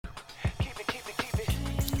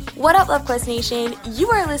What up, Love Quest Nation?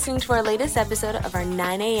 You are listening to our latest episode of our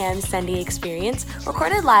 9 a.m. Sunday experience,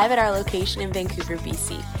 recorded live at our location in Vancouver,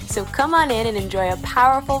 BC. So come on in and enjoy a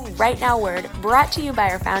powerful Right Now word brought to you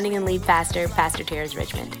by our founding and lead pastor, Pastor Terrence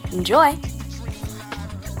Richmond. Enjoy. You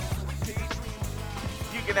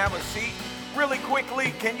can have a seat. Really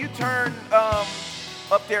quickly, can you turn up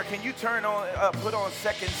there? Can you turn on, put on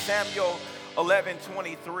 2 Samuel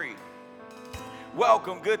 11:23?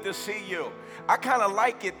 Welcome, good to see you. I kind of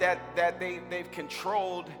like it that they've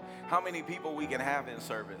controlled how many people we can have in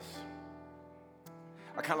service.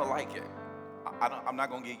 I kind of like it. I'm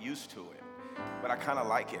not going to get used to it, but I kind of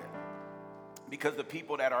like it. Because the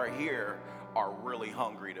people that are here are really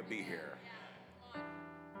hungry to be here.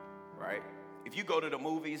 Right? If you go to the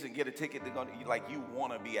movies and get a ticket to go, you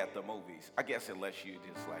want to be at the movies. I guess unless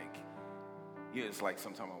it's like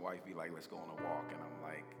sometimes my wife be like, let's go on a walk. And I'm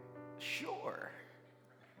like, sure.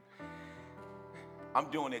 I'm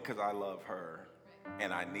doing it because I love her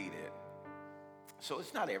and I need it. So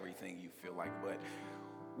it's not everything you feel like, but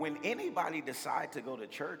when anybody decides to go to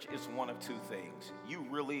church, it's one of two things. You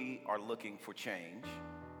really are looking for change,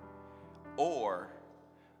 or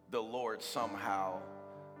the Lord somehow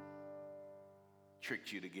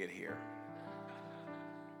tricked you to get here.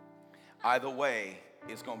 Either way,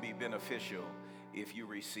 it's going to be beneficial if you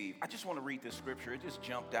receive. I just want to read this scripture. It just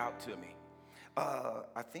jumped out to me.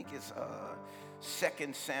 I think it's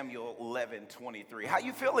 2 Samuel 11:23. How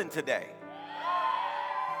you feeling today?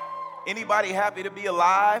 Anybody happy to be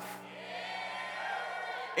alive?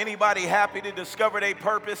 Anybody happy to discover their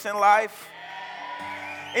purpose in life?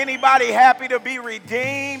 Anybody happy to be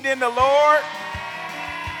redeemed in the Lord?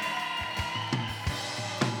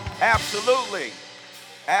 Absolutely.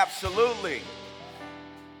 Absolutely.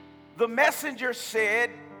 The messenger said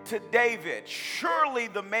to David, surely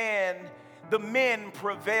the men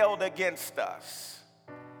prevailed against us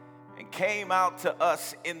and came out to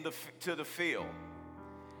us to the field.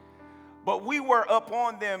 But we were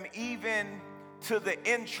upon them even to the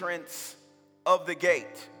entrance of the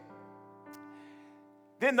gate.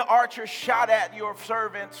 Then the archers shot at your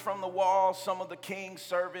servants from the wall. Some of the king's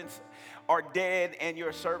servants are dead, and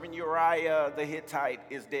your servant Uriah the Hittite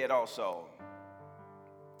is dead also.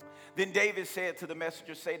 Then David said to the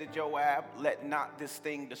messenger, say to Joab, let not this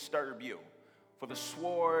thing disturb you, for the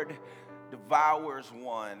sword devours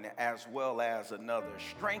one as well as another.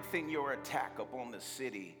 Strengthen your attack upon the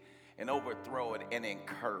city and overthrow it, and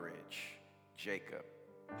encourage Jacob.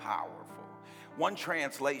 Powerful. One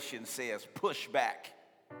translation says, push back.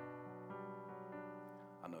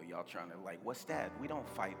 I know y'all trying to what's that? We don't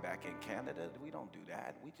fight back in Canada. We don't do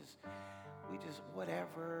that. We just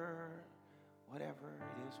whatever it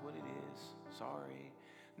is what it is. Sorry.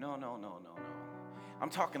 No. I'm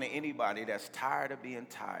talking to anybody that's tired of being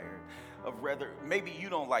tired, maybe you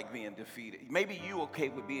don't like being defeated. Maybe you okay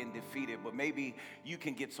with being defeated, but maybe you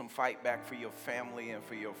can get some fight back for your family and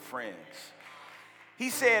for your friends. He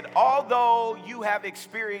said, although you have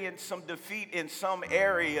experienced some defeat in some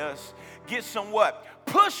areas, get some what?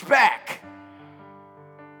 Push back.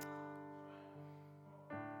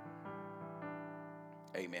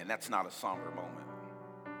 Amen. That's not a somber moment.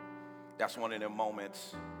 That's one of them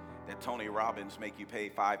moments that Tony Robbins make you pay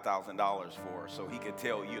 $5,000 for so he could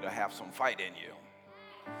tell you to have some fight in you.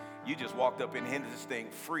 You just walked up in this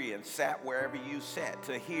thing free and sat wherever you sat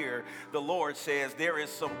to hear the Lord says there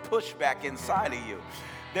is some pushback inside of you.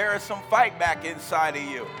 There is some fight back inside of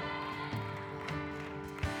you.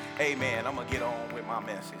 Amen. I'm going to get on with my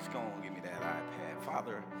message. Go on, give me that iPad.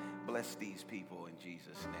 Father, bless these people in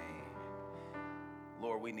Jesus' name.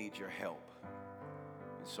 Lord, we need your help.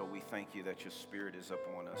 And so we thank you that your spirit is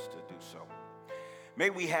upon us to do so. May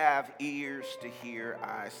we have ears to hear,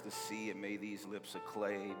 eyes to see, and may these lips of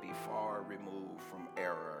clay be far removed from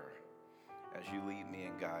error. As you lead me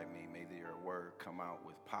and guide me, may your word come out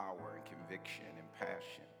with power and conviction and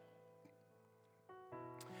passion.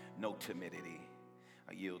 No timidity.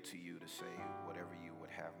 I yield to you to say whatever you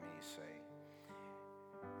would have me say.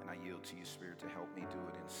 And I yield to you, Spirit, to help me do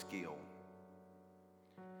it in skill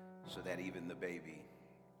so that even the baby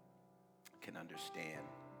can understand,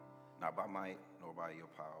 not by might nor by your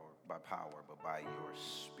power, but by your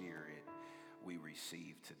spirit we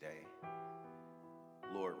receive today.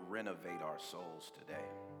 Lord, renovate our souls today.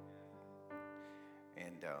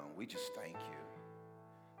 And we just thank you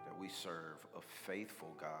that we serve a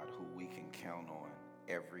faithful God who we can count on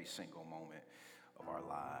every single moment of our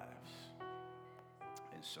lives.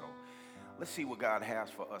 And so let's see what God has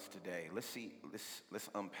for us today. Let's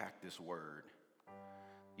unpack this word.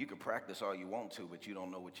 You can practice all you want to, but you don't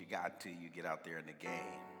know what you got till you get out there in the game.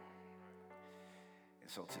 And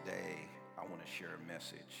so today, I want to share a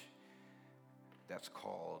message that's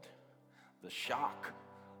called the shock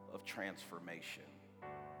of transformation.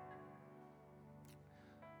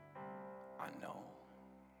 I know.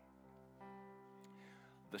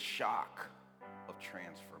 The shock of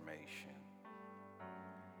transformation.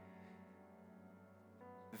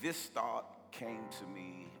 This thought came to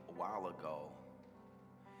me a while ago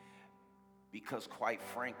because, quite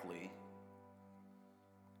frankly,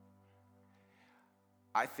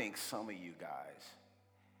 I think some of you guys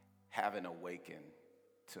haven't awakened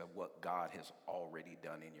to what God has already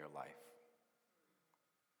done in your life.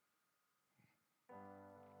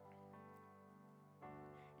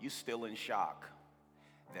 You're still in shock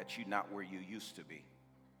that you're not where you used to be.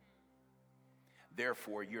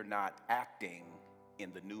 Therefore, you're not acting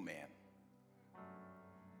in the new man.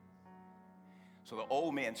 So the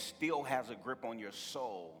old man still has a grip on your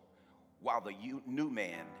soul while the new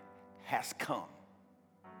man has come.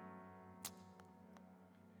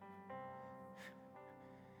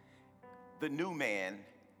 The new man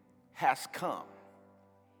has come.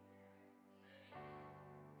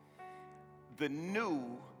 The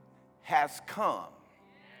new has come,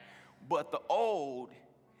 but the old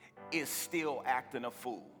is still acting a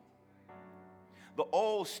fool. The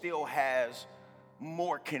old still has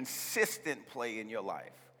more consistent play in your life.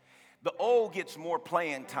 The old gets more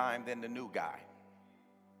playing time than the new guy.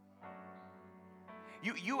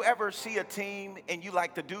 You ever see a team and you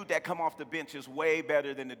like the dude that come off the bench is way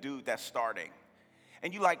better than the dude that's starting?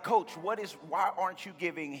 And you like, coach, why aren't you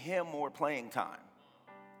giving him more playing time?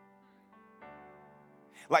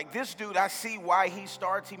 Like this dude, I see why he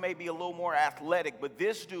starts. He may be a little more athletic, but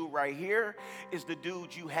this dude right here is the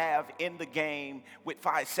dude you have in the game with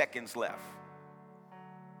 5 seconds left.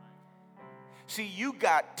 See, you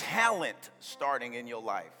got talent starting in your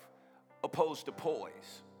life opposed to poise.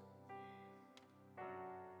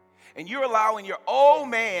 And you're allowing your old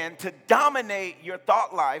man to dominate your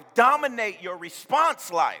thought life, dominate your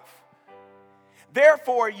response life.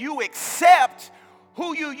 Therefore, you accept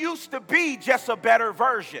who you used to be, just a better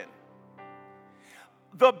version.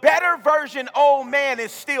 The better version old man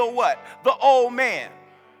is still what? The old man.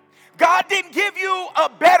 God didn't give you a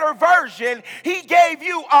better version. He gave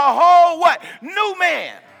you a whole what? New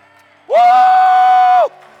man.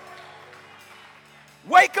 Woo!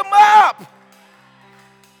 Wake him up.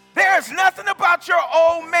 There's nothing about your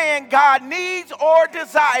old man God needs or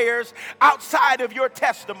desires outside of your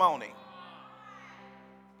testimony.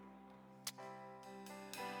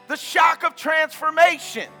 The shock of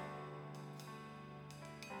transformation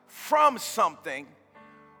from something,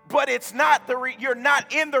 but it's not you're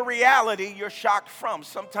not in the reality you're shocked from.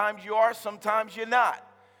 Sometimes you are, sometimes you're not.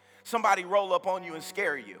 Somebody roll up on you and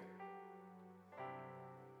scare you.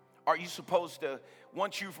 Are you supposed to,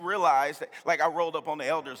 once you've realized that, like I rolled up on the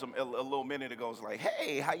elders a little minute ago, it's like,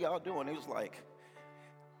 hey, how y'all doing? It was like,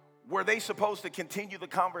 were they supposed to continue the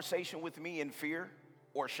conversation with me in fear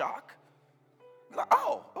or shock? Like,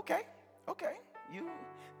 oh, okay.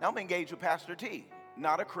 Now I'm engaged with Pastor T.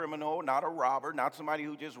 Not a criminal, not a robber, not somebody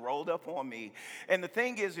who just rolled up on me. And the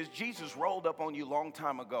thing is Jesus rolled up on you a long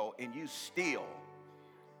time ago, and you still.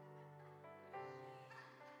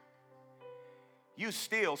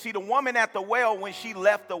 See, the woman at the well, when she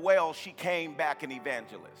left the well, she came back an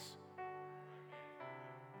evangelist.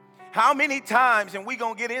 How many times, and we're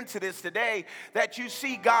going to get into this today, that you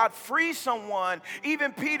see God free someone,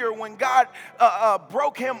 even Peter, when God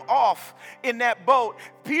broke him off in that boat,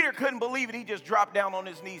 Peter couldn't believe it. He just dropped down on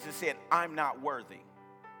his knees and said, I'm not worthy.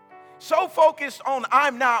 So focused on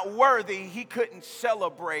I'm not worthy, he couldn't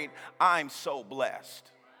celebrate I'm so blessed.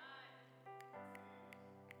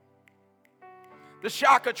 The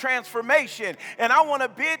shock of transformation. And I want to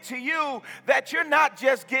bid to you that you're not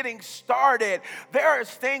just getting started. There is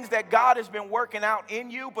things that God has been working out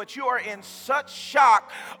in you, but you are in such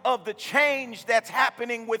shock of the change that's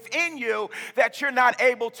happening within you that you're not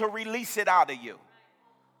able to release it out of you.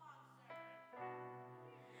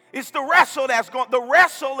 It's the wrestle that's going. The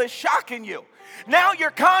wrestle is shocking you. Now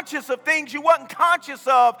you're conscious of things you wasn't conscious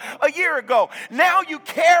of a year ago. Now you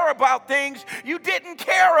care about things you didn't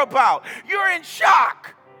care about. You're in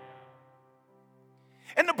shock.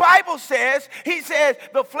 And the Bible says, he says,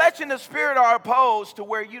 the flesh and the spirit are opposed to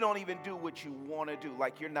where you don't even do what you want to do.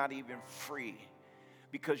 Like you're not even free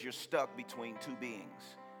because you're stuck between two beings,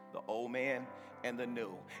 the old man and the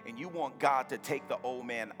new. And you want God to take the old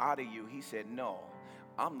man out of you. He said, no.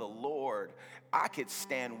 I'm the Lord. I could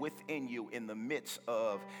stand within you in the midst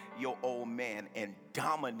of your old man and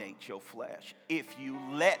dominate your flesh if you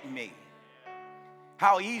let me.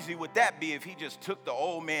 How easy would that be if he just took the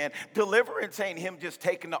old man? Deliverance ain't him just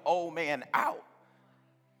taking the old man out.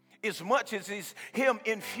 as much as it's him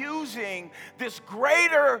infusing this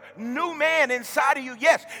greater new man inside of you.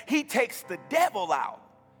 Yes, he takes the devil out.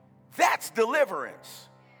 That's deliverance.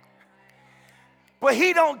 But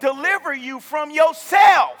he don't deliver you from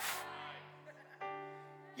yourself.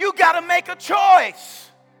 You got to make a choice.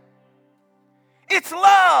 It's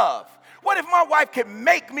love. What if my wife could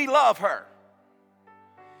make me love her?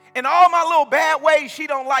 In all my little bad ways, she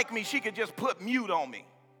don't like me. She could just put mute on me.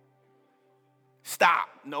 Stop.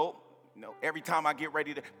 No. Every time I get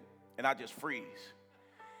ready to, and I just freeze.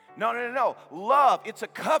 No. Love, it's a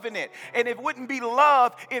covenant. And it wouldn't be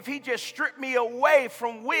love if he just stripped me away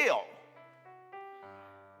from will.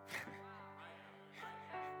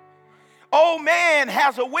 Old man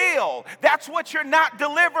has a will. That's what you're not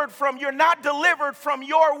delivered from. You're not delivered from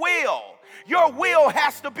your will. Your will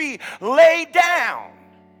has to be laid down.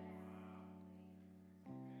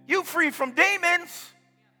 You free from demons.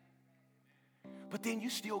 But then you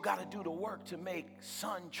still got to do the work to make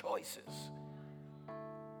son choices.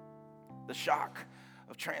 The shock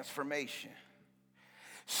of transformation.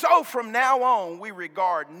 So from now on, we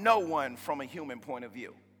regard no one from a human point of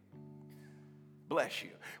view. Bless you.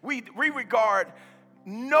 We regard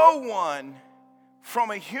no one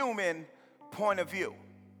from a human point of view.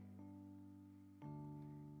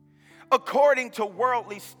 According to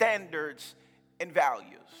worldly standards and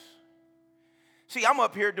values. See, I'm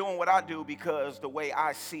up here doing what I do because the way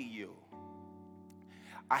I see you,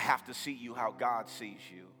 I have to see you how God sees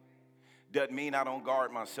you. Doesn't mean I don't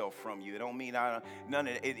guard myself from you. It don't mean none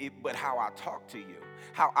of it, but how I talk to you,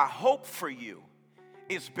 how I hope for you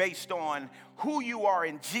is based on who you are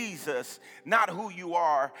in Jesus, not who you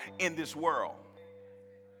are in this world.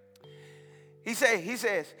 He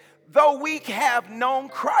says, though we have known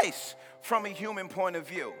Christ from a human point of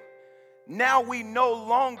view, now we no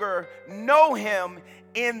longer know him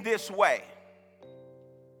in this way.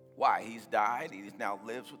 Why? He's died. He now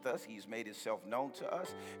lives with us. He's made himself known to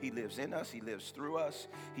us. He lives in us. He lives through us.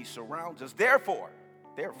 He surrounds us. Therefore,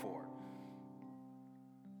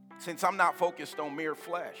 since I'm not focused on mere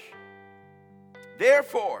flesh,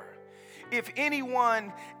 therefore, if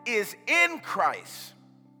anyone is in Christ,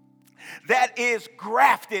 that is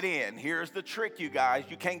grafted in. Here's the trick, you guys.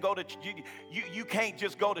 You can't go to you can't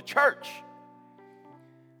just go to church.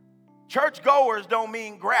 Church goers don't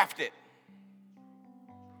mean grafted.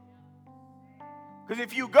 Because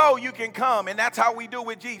if you go, you can come, and that's how we do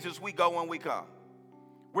with Jesus. We go when we come.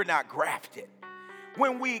 We're not grafted.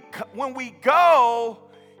 When we go,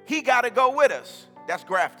 he got to go with us. That's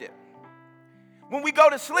grafted. When we go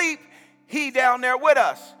to sleep, he down there with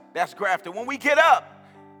us. That's grafted. When we get up,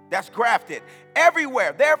 that's grafted.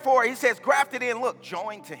 Everywhere. Therefore, he says, grafted in, look,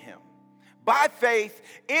 joined to him. By faith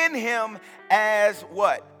in him as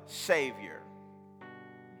what? Savior.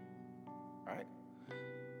 Right?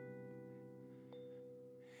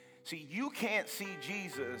 See, you can't see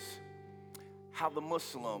Jesus how the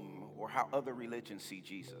Muslim or how other religions see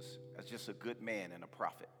Jesus, as just a good man and a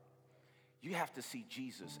prophet. You have to see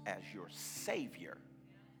Jesus as your Savior.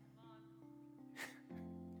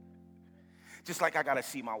 Just like I got to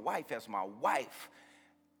see my wife as my wife,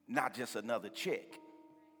 not just another chick.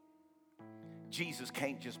 Jesus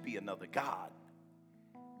can't just be another God.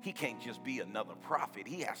 He can't just be another prophet.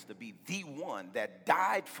 He has to be the one that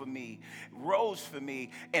died for me, rose for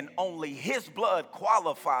me, and only his blood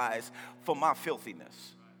qualifies for my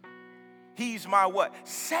filthiness. He's my what?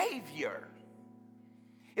 Savior.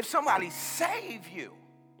 If somebody save you,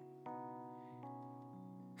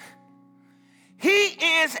 he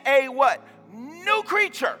is a what? New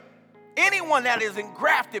creature. Anyone that is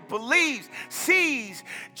engrafted, believes, sees,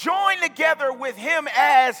 joined together with him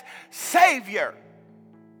as Savior.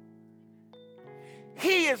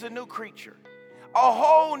 He is a new creature, a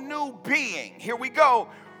whole new being. Here we go.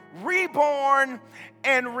 Reborn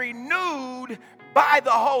and renewed by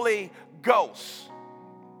the Holy Ghost.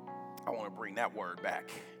 I want to bring that word back.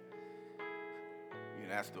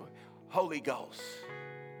 That's the Holy Ghost.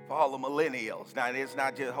 For all the millennials. Now, it's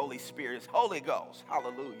not just Holy Spirit, it's Holy Ghost.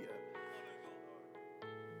 Hallelujah.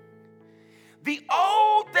 The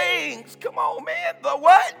old things, come on, man. The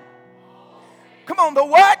what? Come on, the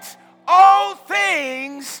what? All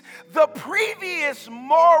things, the previous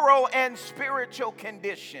moral and spiritual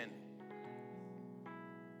condition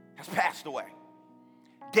has passed away.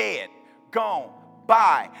 Dead, gone,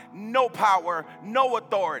 by, no power, no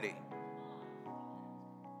authority.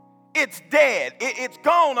 It's dead. It's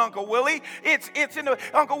gone, Uncle Willie. It's in the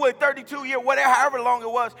Uncle Willie 32-year, whatever, however long it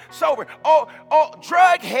was, sober. Oh,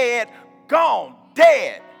 drug head, gone,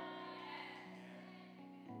 dead.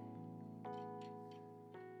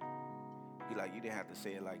 Be like, you didn't have to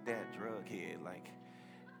say it like that, drug head. Like,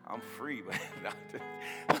 I'm free, but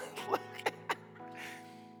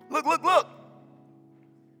look.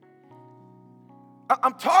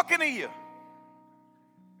 I'm talking to you.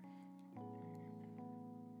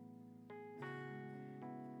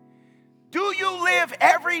 Do you live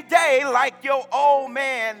every day like your old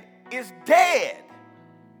man is dead?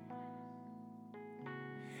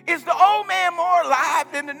 Is the old man more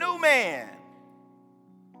alive than the new man?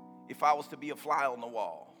 If I was to be a fly on the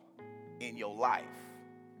wall in your life,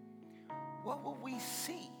 what would we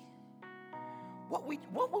see? What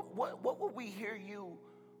would we hear you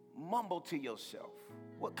mumble to yourself?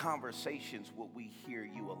 What conversations would we hear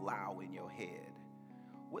you allow in your head?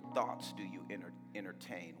 What thoughts do you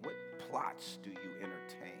entertain? What plots do you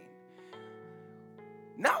entertain?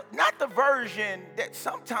 Not the version that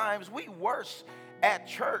sometimes we worse at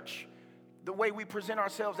church. The way we present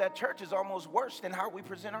ourselves at church is almost worse than how we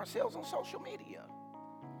present ourselves on social media.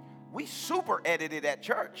 We super edited at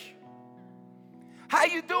church. How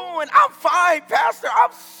you doing? I'm fine, Pastor.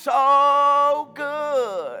 I'm so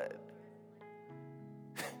good.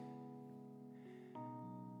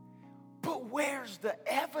 But where's the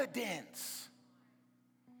evidence?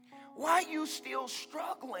 Why are you still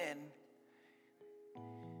struggling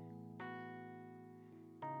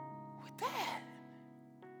with that?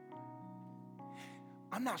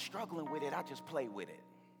 I'm not struggling with it. I just play with it.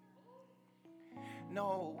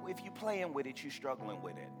 No, if you're playing with it, you're struggling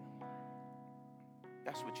with it.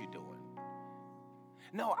 That's what you're doing.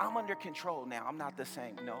 No, I'm under control now. I'm not the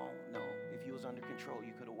same. No. If you was under control,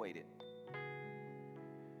 you could have waited.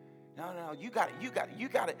 No. You got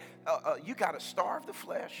to starve the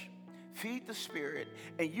flesh, feed the spirit,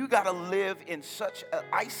 and you got to live in such an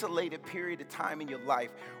isolated period of time in your life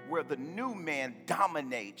where the new man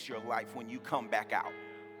dominates your life when you come back out.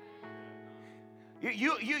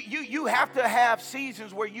 You have to have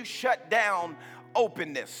seasons where you shut down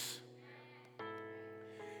openness.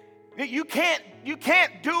 You can't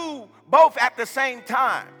do both at the same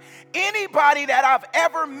time. Anybody that I've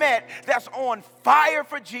ever met that's on fire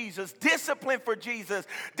for Jesus, disciplined for Jesus,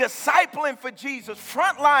 discipling for Jesus,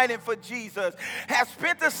 frontlining for Jesus, has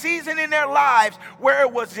spent a season in their lives where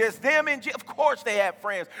it was just them and Jesus. Of course they had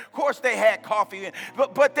friends. Of course they had coffee.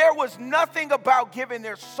 But there was nothing about giving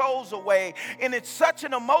their souls away in such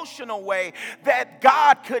an emotional way that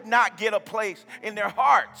God could not get a place in their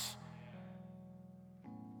hearts.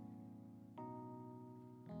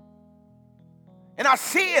 And I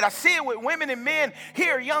see it with women and men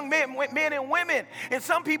here, young men and women. And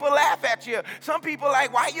some people laugh at you. Some people are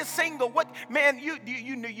like, why are you single? What, man, you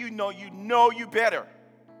know you better.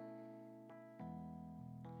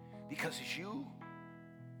 Because it's you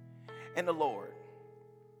and the Lord.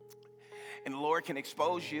 And the Lord can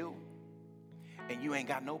expose you, and you ain't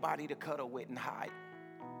got nobody to cuddle with and hide.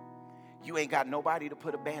 You ain't got nobody to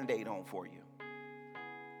put a Band-Aid on for you.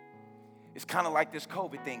 It's kind of like this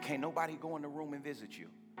COVID thing. Can't nobody go in the room and visit you.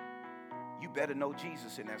 You better know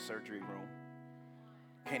Jesus in that surgery room.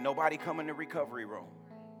 Can't nobody come in the recovery room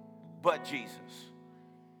but Jesus.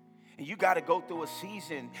 And you got to go through a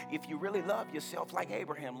season, if you really love yourself, like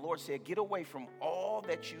Abraham. The Lord said, get away from all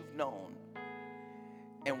that you've known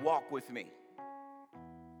and walk with me.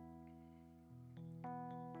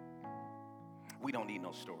 We don't need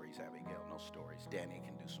no stories, Abigail. No stories. Danny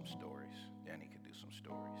can do some stories.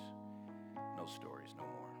 No stories no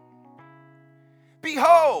more.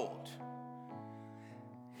 Behold,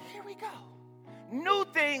 here we go. New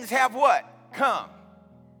things have what? Come.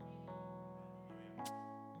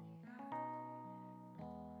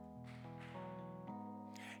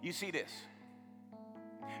 You see this?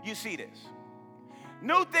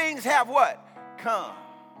 New things have what? Come.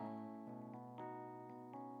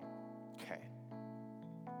 Okay.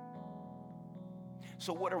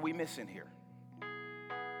 So what are we missing here?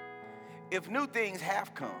 If new things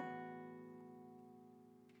have come,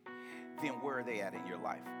 then where are they at in your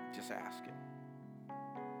life? Just ask it.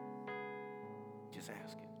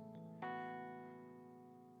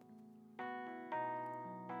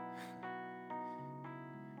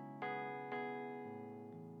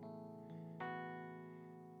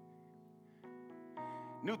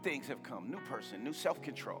 New things have come. New person, new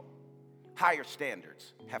self-control. Higher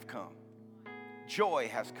standards have come. Joy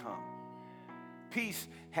has come. Peace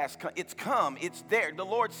has come. It's come. It's there. The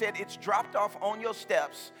Lord said it's dropped off on your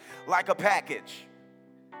steps like a package.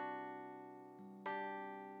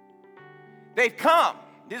 They've come.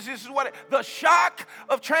 This is what the shock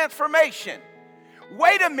of transformation.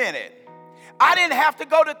 Wait a minute. I didn't have to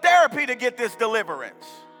go to therapy to get this deliverance.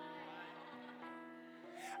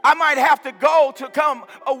 I might have to go to come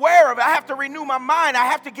aware of it. I have to renew my mind. I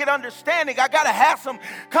have to get understanding. I got to have some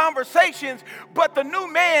conversations. But the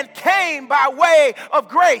new man came by way of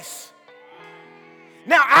grace.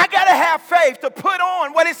 Now, I got to have faith to put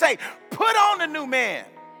on, what it say? Put on the new man.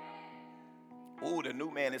 Ooh, the new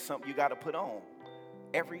man is something you got to put on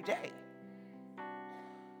every day.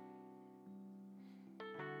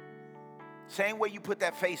 Same way you put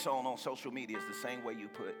that face on social media is the same way you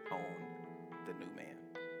put on the new man.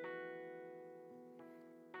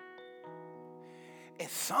 And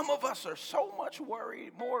some of us are so much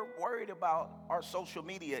more worried about our social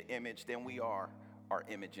media image than we are our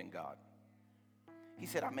image in God. He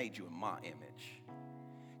said, I made you in my image.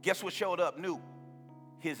 Guess what showed up new?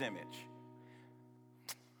 His image.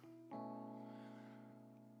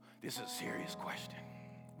 This is a serious question.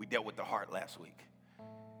 We dealt with the heart last week.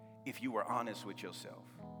 If you were honest with yourself,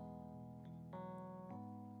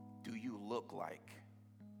 do you look like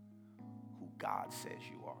who God says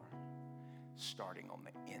you are? Starting on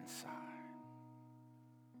the inside.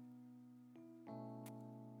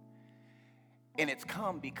 And it's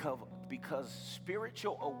come because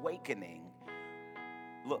spiritual awakening,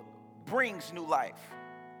 look, brings new life.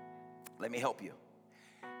 Let me help you.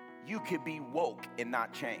 You could be woke and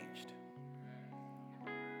not changed.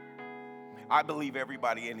 I believe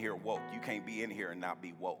everybody in here woke. You can't be in here and not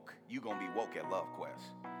be woke. You're going to be woke at Love Quest.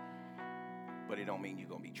 But it don't mean you're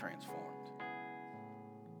going to be transformed.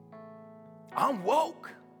 I'm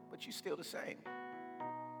woke, but you're still the same.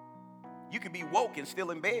 You can be woke and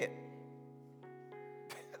still in bed.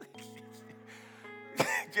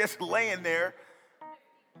 Just laying there.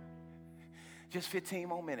 Just 15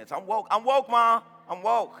 more minutes. I'm woke. I'm woke, Mom. I'm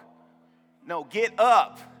woke. No, get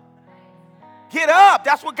up. Get up.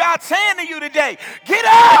 That's what God's saying to you today. Get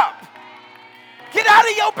up. Get out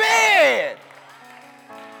of your bed.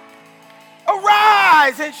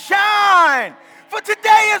 Arise and shine. For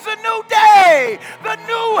today is a new day. The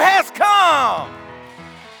new has come.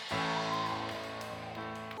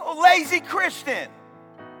 Oh, lazy Christian.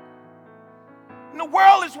 And the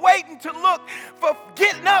world is waiting to look for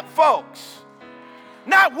getting up folks.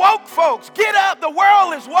 Not woke folks. Get up. The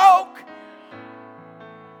world is woke.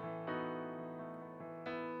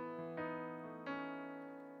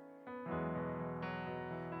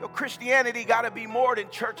 Your Christianity got to be more than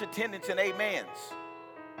church attendance and amens.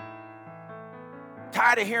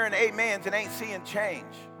 Tired of hearing amens and ain't seeing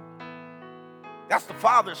change. That's the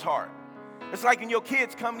Father's heart. It's like when your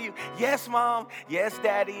kids come to you, yes, Mom, yes,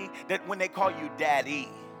 Daddy. That when they call you Daddy,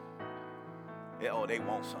 they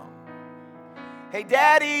want something. Hey,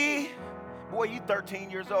 Daddy. Boy, you 13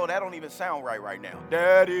 years old. That don't even sound right now.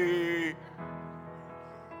 Daddy.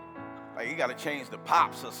 Like you got to change the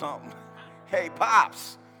Pops or something. Hey,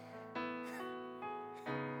 Pops.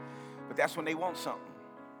 But that's when they want something.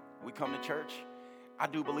 We come to church. I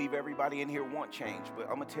do believe everybody in here want change, but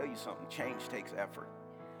I'm going to tell you something. Change takes effort.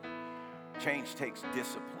 Change takes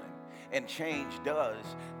discipline. And change does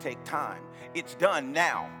take time. It's done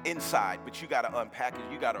now inside, but you got to unpack it.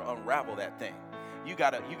 You got to unravel that thing. You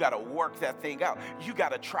got to work that thing out. You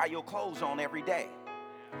got to try your clothes on every day.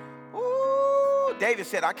 Ooh, David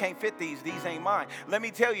said, I can't fit these. These ain't mine. Let me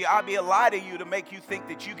tell you, I'll be a lie to you to make you think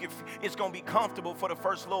that it's going to be comfortable for the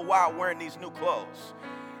first little while wearing these new clothes.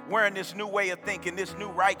 Wearing this new way of thinking, this new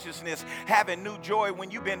righteousness, having new joy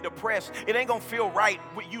when you've been depressed. It ain't going to feel right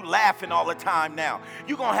with you laughing all the time now.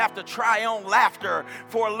 You're going to have to try on laughter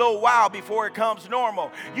for a little while before it comes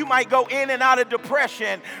normal. You might go in and out of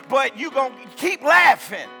depression, but you're going to keep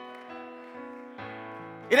laughing.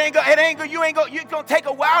 You're going to take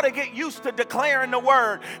a while to get used to declaring the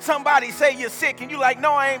word. Somebody say you're sick and you're like,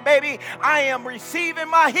 no, I ain't, baby. I am receiving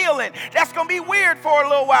my healing. That's going to be weird for a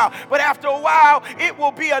little while. But after a while, it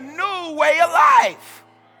will be a new way of life.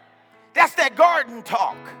 That's that garden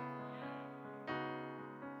talk.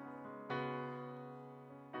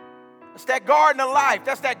 That's that garden of life.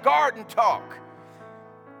 That's that garden talk.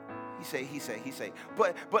 He say.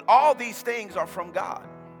 But all these things are from God,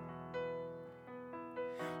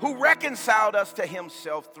 who reconciled us to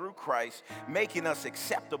himself through Christ, making us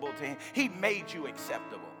acceptable to him. He made you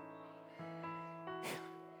acceptable.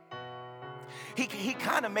 He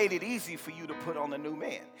kind of made it easy for you to put on the new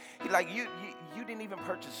man. He like, you didn't even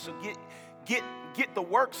purchase, so get the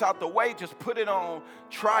works out the way, just put it on,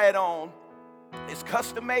 try it on. It's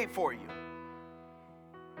custom made for you.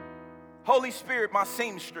 Holy Spirit, my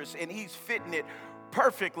seamstress, and he's fitting it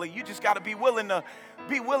perfectly. You just got to be willing to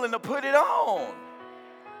put it on.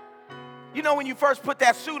 You know, when you first put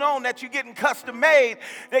that suit on that you're getting custom made,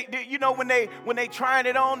 when they trying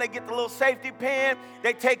it on, they get the little safety pin,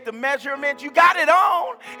 they take the measurements. You got it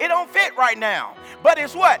on. It don't fit right now. But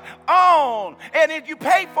it's what? On. And if you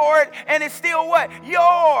pay for it, and it's still what?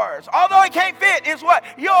 Yours. Although it can't fit, it's what?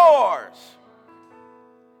 Yours.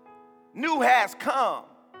 New has come.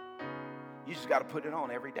 You just got to put it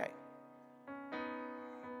on every day.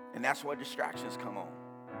 And that's where distractions come on.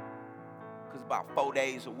 Because about 4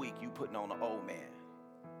 days a week, you putting on the old man.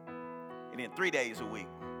 And then 3 days a week,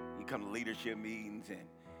 you come to leadership meetings and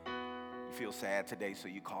you feel sad today, so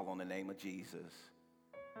you call on the name of Jesus.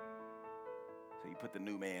 So you put the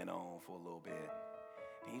new man on for a little bit.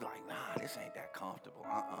 And you're like, nah, this ain't that comfortable.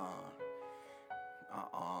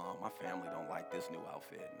 My family don't like this new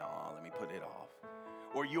outfit. Nah, let me put it off.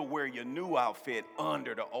 Or you'll wear your new outfit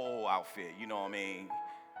under the old outfit. You know what I mean?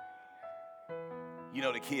 You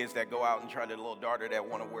know the kids that go out and try, the little daughter that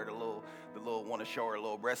want to wear the little want to show her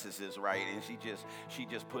little breasts, right? And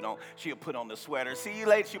she'll put on the sweater. See you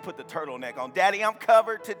later. She'll put the turtleneck on. Daddy, I'm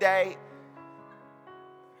covered today.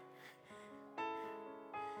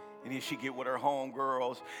 And then she get with her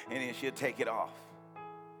homegirls, and then she'll take it off.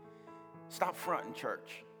 Stop fronting,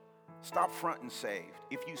 church. Stop fronting saved.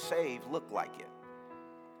 If you saved, look like it.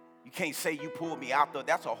 You can't say you pulled me out.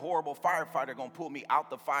 That's a horrible firefighter going to pull me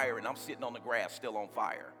out the fire and I'm sitting on the grass still on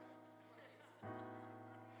fire.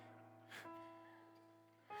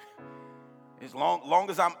 As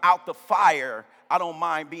long as I'm out the fire, I don't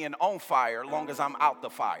mind being on fire as long as I'm out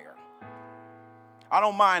the fire. I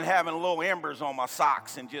don't mind having little embers on my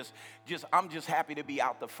socks and I'm just happy to be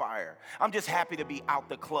out the fire. I'm just happy to be out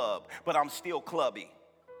the club, but I'm still clubby.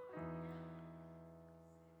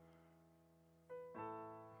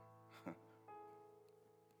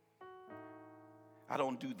 I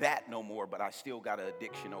don't do that no more, but I still got an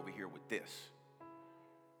addiction over here with this.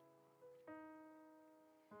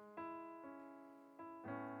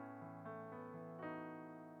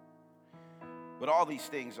 But all these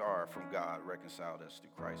things are from God, reconciled us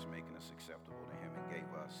through Christ, making us acceptable to him, and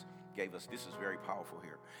gave us, this is very powerful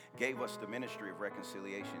here, gave us the ministry of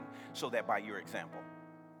reconciliation so that by your example.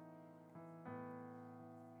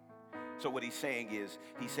 So what he's saying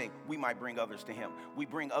we might bring others to him. We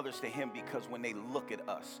bring others to him because when they look at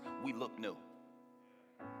us, we look new.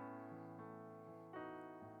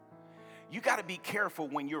 You got to be careful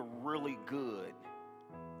when you're really good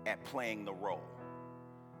at playing the role.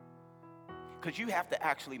 Because you have to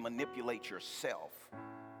actually manipulate yourself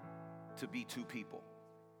to be two people.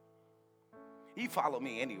 You follow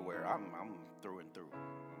me anywhere, I'm through and through.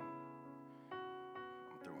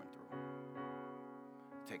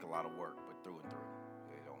 Take a lot of work, but through and through.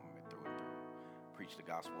 Through and through. Preach the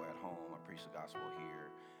gospel at home. I preach the gospel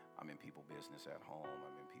here. I'm in people business at home.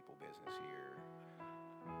 I'm in people business here.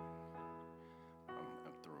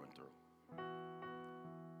 I'm through and through.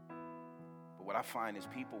 But what I find is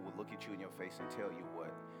people will look at you in your face and tell you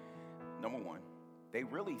what, number one, they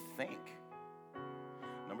really think.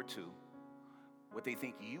 Number two, what they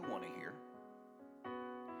think you want to hear.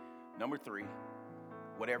 Number three,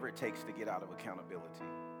 whatever it takes to get out of accountability.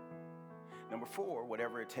 Number four,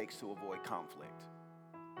 whatever it takes to avoid conflict.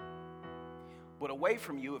 But away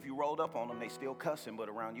from you, if you rolled up on them, they still cussing, but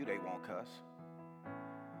around you, they won't cuss.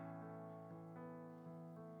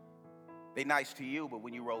 They nice to you, but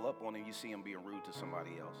when you roll up on them, you see them being rude to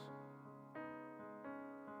somebody else.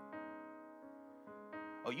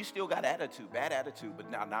 Oh, you still got attitude, bad attitude,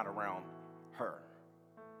 but not around her.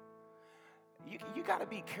 You got to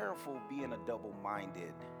be careful being a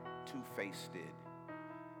double-minded, two-faced.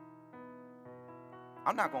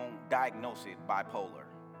 I'm not going to diagnose it bipolar.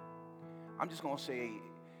 I'm just going to say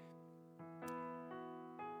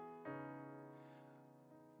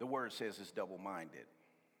the word says it's double-minded.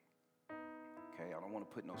 Okay, I don't want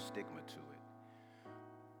to put no stigma to it.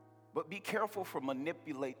 But be careful for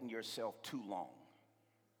manipulating yourself too long.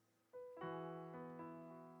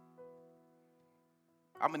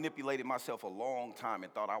 I manipulated myself a long time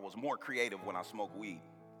and thought I was more creative when I smoked weed.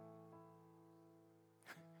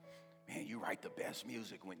 Man, you write the best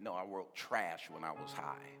music no, I wrote trash when I was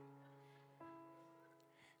high.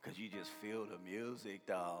 Because you just feel the music,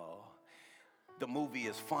 though. The movie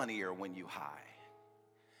is funnier when you high.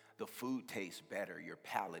 The food tastes better. Your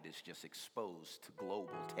palate is just exposed to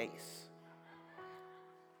global tastes.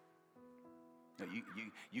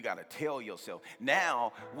 You got to tell yourself.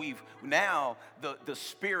 Now the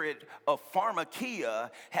spirit of pharmakia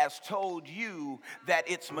has told you that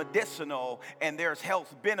it's medicinal and there's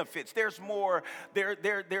health benefits. There's more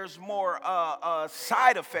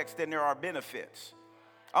side effects than there are benefits.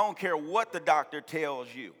 I don't care what the doctor tells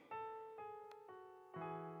you.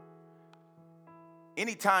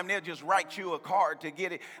 Anytime they'll just write you a card to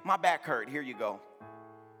get it. My back hurt. Here you go.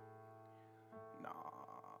 Nah.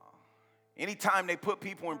 Anytime they put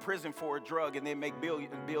people in prison for a drug and then make billion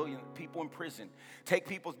people in prison, take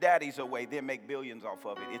people's daddies away, then make billions off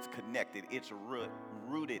of it. It's connected. It's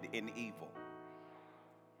rooted in evil.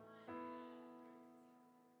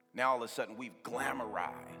 Now all of a sudden we've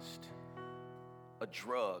glamorized a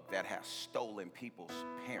drug that has stolen people's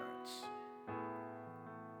parents.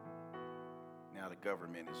 Now the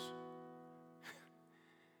government is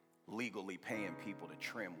legally paying people to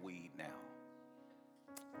trim weed now.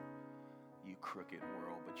 You crooked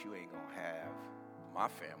world, but you ain't gonna have my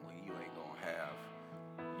family. You ain't gonna have,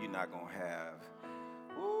 you're not gonna have.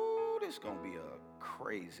 Ooh, this gonna be a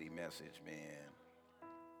crazy message, man.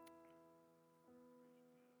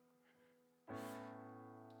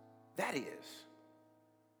 That is,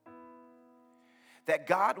 that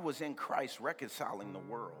God was in Christ reconciling the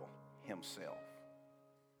world himself,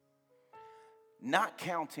 not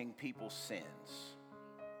counting people's sins.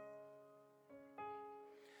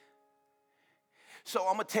 So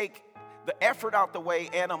I'm going to take the effort out the way,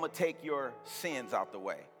 and I'm going to take your sins out the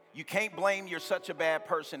way. You can't blame you're such a bad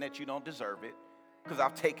person that you don't deserve it, because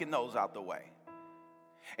I've taken those out the way.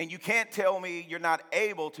 And you can't tell me you're not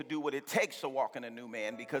able to do what it takes to walk in a new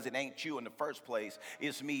man, because it ain't you in the first place.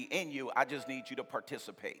 It's me in you. I just need you to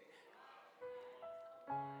participate.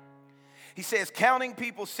 He says, counting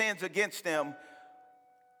people's sins against them,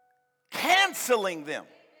 canceling them.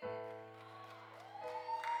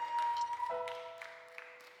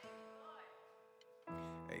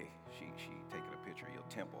 Hey, she taking a picture of your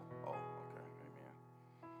temple. Oh, okay,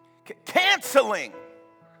 amen. Canceling.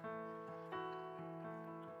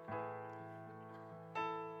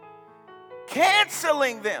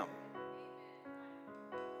 Canceling them.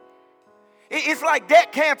 It's like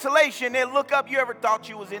debt cancellation. They look up, you ever thought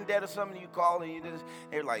you was in debt or something, you call and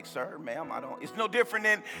they're like, sir, ma'am, I don't. It's no different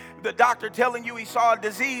than the doctor telling you he saw a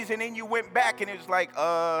disease and then you went back and it's like,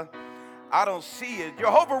 I don't see it.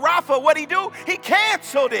 Jehovah Rapha, what'd he do? He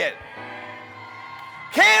canceled it.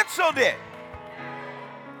 Canceled it.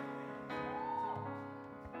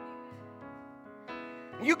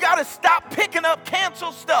 You got to stop picking up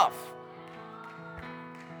canceled stuff.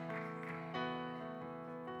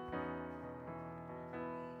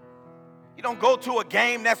 You don't go to a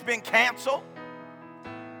game that's been canceled.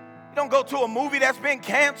 You don't go to a movie that's been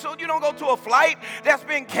canceled. You don't go to a flight that's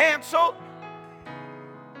been canceled.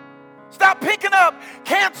 Stop picking up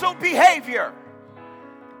canceled behavior.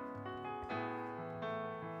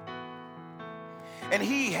 And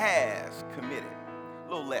he has committed.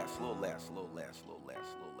 A little less.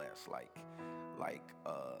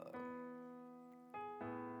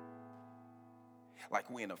 Like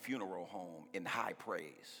we in a funeral home in high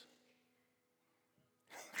praise.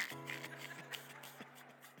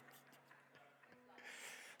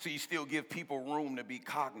 So you still give people room to be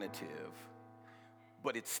cognitive,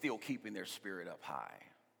 but it's still keeping their spirit up high.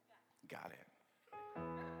 Got it.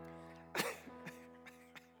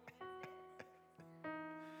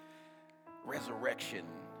 Resurrection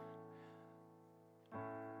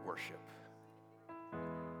worship.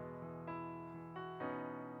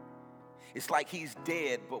 It's like he's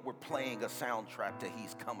dead, but we're playing a soundtrack to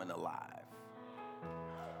he's coming alive.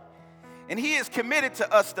 And he has committed to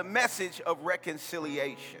us the message of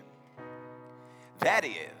reconciliation. That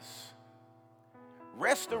is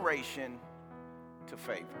restoration to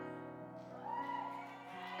favor.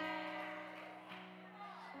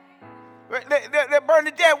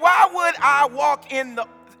 Bernadette, why would I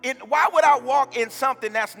walk in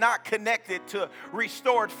something that's not connected to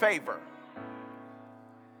restored favor?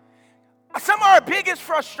 Some of our biggest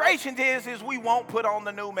frustrations is we won't put on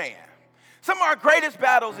the new man. Some of our greatest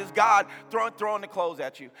battles is God throwing the clothes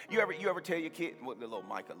at you. You ever tell your kid, well, the little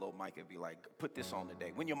Micah be like, put this on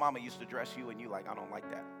today. When your mama used to dress you and you like, I don't like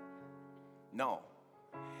that. No.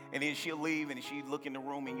 And then she'll leave and she look in the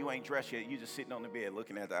room and you ain't dressed yet. You just sitting on the bed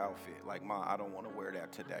looking at the outfit. Like, Ma, I don't want to wear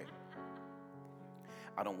that today.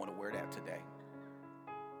 I don't want to wear that today.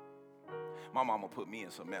 My mama put me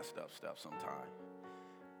in some messed up stuff sometime.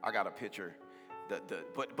 I got a picture.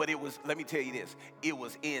 But it was, let me tell you this, it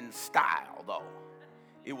was in style though.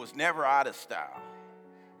 It was never out of style.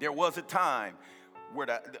 There was a time where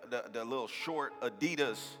the little short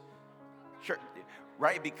Adidas shirt,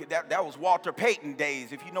 right? Because that was Walter Payton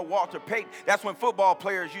days. If you know Walter Payton, that's when football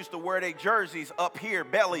players used to wear their jerseys up here,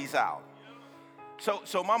 bellies out.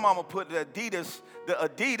 So my mama put the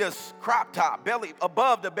Adidas crop top, belly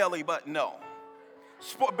above the belly button, no.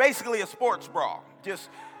 Basically a sports bra.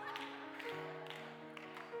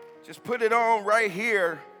 Just put it on right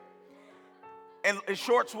here. And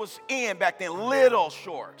shorts was in back then, little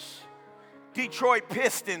shorts. Detroit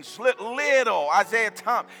Pistons, little. Isaiah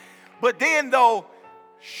Thomas. But then, though,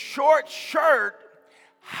 short shirt,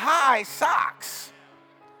 high socks.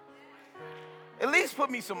 At least put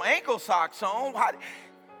me some ankle socks on.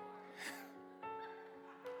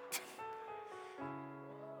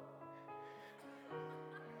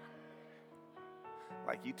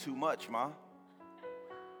 Like, you too much, Ma.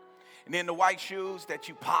 And then the white shoes that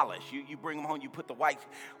you polish. You bring them home, you put the white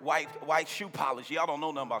shoe polish. Y'all don't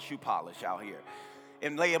know nothing about shoe polish out here.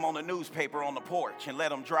 And lay them on the newspaper on the porch and let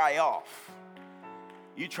them dry off.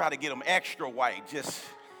 You try to get them extra white, just,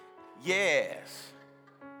 yes.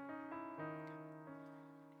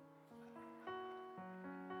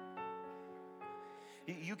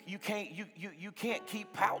 You can't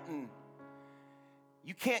keep pouting.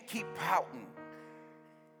 You can't keep pouting.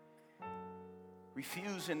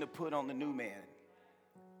 Refusing to put on the new man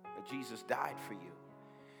that Jesus died for you.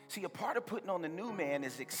 See, a part of putting on the new man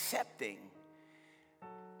is accepting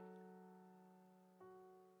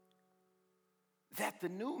that the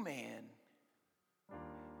new man,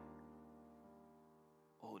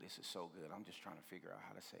 oh, this is so good. I'm just trying to figure out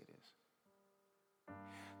how to say this.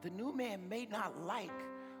 The new man may not like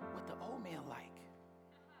what the old man like.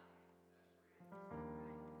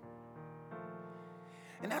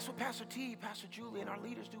 And that's what Pastor T, Pastor Julie, and our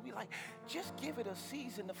leaders do. We like, just give it a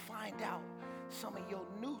season to find out some of your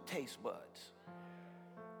new taste buds.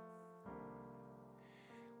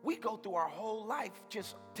 We go through our whole life,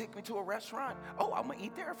 just take me to a restaurant. Oh, I'm going to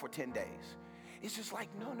eat there for 10 days. It's just like,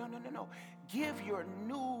 no. Give your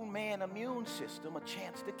new man immune system a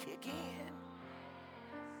chance to kick in.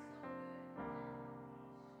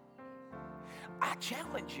 I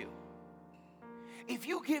challenge you. If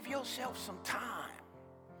you give yourself some time,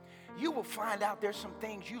 you will find out there's some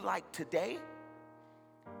things you like today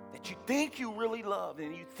that you think you really love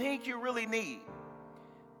and you think you really need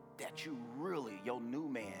that you really, your new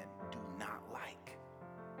man, do not like.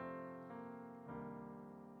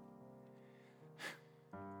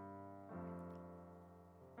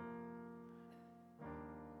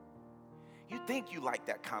 You think you like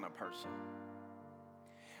that kind of person,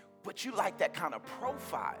 but you like that kind of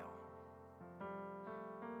profile.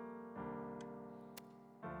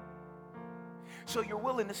 So you're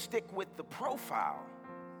willing to stick with the profile.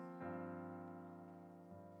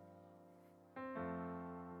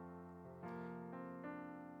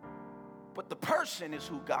 But the person is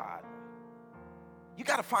who God. You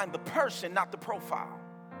got to find the person, not the profile.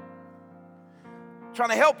 I'm trying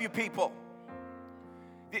to help you people.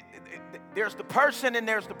 There's the person and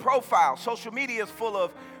there's the profile. Social media is full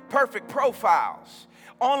of perfect profiles.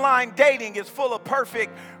 Online dating is full of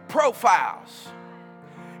perfect profiles.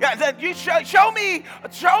 Yeah, you show me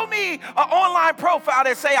an online profile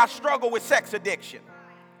that say I struggle with sex addiction.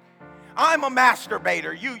 I'm a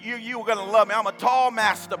masturbator. You are gonna love me. I'm a tall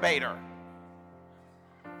masturbator.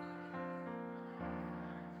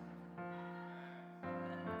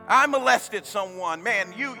 I molested someone,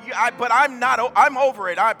 man. But I'm not. I'm over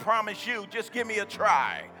it. I promise you. Just give me a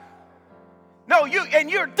try. No,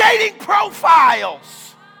 you're dating profiles.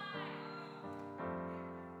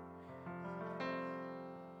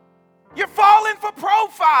 You're falling for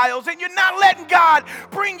profiles and you're not letting God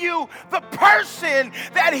bring you the person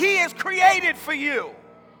that He has created for you.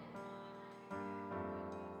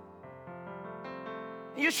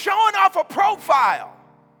 You're showing off a profile.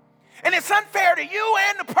 And it's unfair to you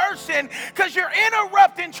and the person because you're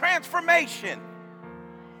interrupting transformation.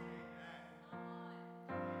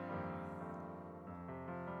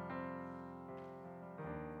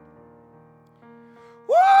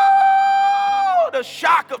 The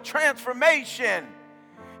shock of transformation.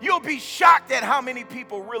 You'll be shocked at how many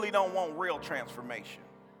people really don't want real transformation.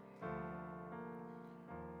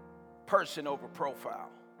 Person over profile.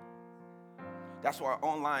 That's why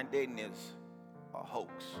online dating is a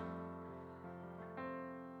hoax.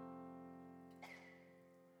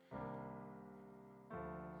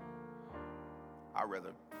 I'd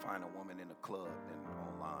rather find a woman in a club than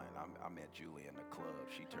online. I met Julie in the club.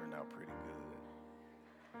 She turned out pretty good.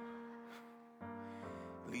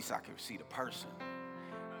 At least I could see the person,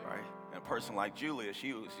 right? And a person like Julia,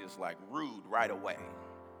 she was just like rude right away.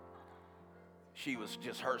 She was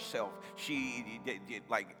just herself. She did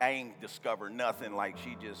like, I ain't discovered nothing. Like,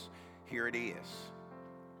 she just, here it is.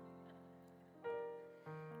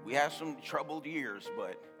 We had some troubled years,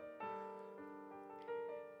 but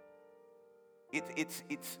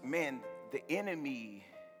it's man, the enemy,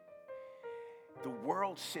 the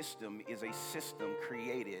world system is a system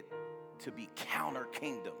created to be counter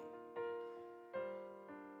kingdom.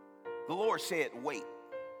 The Lord said, wait.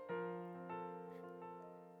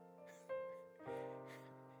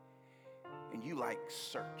 like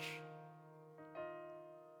search.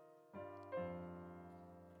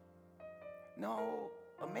 No,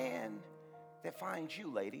 a man that finds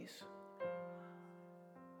you, ladies.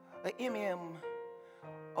 A MMOG,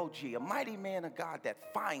 a mighty man of God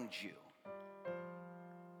that finds you.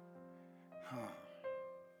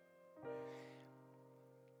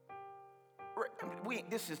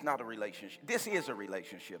 This is not a relationship. This is a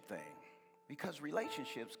relationship thing. Because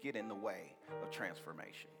relationships get in the way of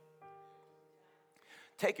transformation.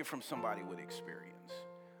 Take it from somebody with experience.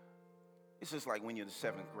 It's just like when you're in the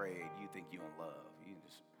 7th grade, you think you're in love. You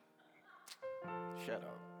just, shut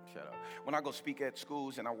up. When I go speak at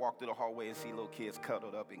schools and I walk through the hallway and see little kids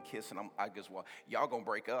cuddled up and kissing, I just walk, y'all gonna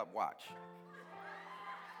break up, watch.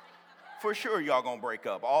 For sure y'all gonna break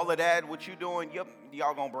up. All of that, what you doing,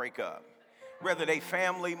 y'all gonna break up. Whether they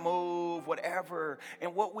family move, whatever.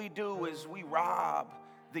 And what we do is we rob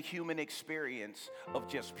the human experience of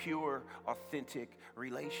just pure, authentic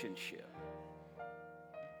relationship.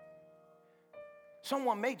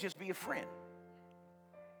 Someone may just be a friend.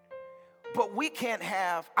 But we can't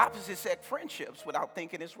have opposite sex friendships without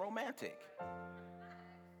thinking it's romantic.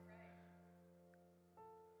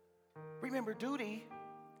 Remember duty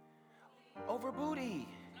over booty.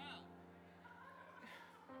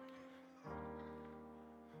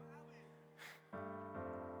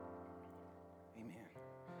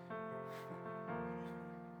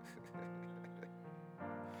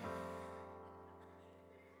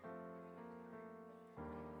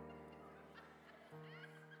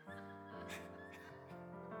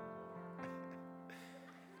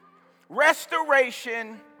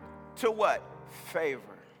 Restoration to what? Favor.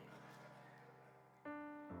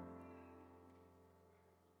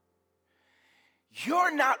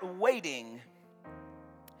 You're not waiting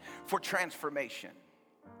for transformation.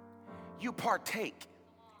 You partake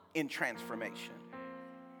in transformation.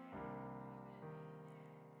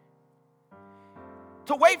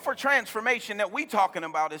 To wait for transformation that we talking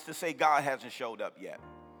about is to say God hasn't showed up yet.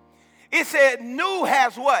 It said new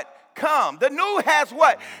has what? Come. The new has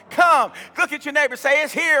what? Come. Look at your neighbor. Say,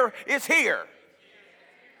 it's here. It's here.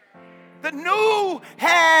 The new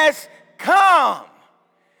has come.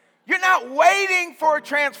 You're not waiting for a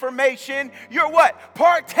transformation. You're what?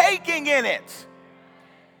 Partaking in it.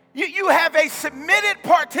 You have a submitted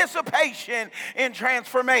participation in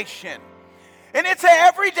transformation. And it's an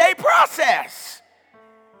everyday process.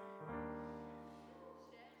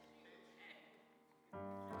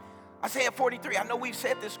 Isaiah 43, I know we've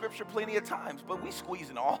said this scripture plenty of times, but we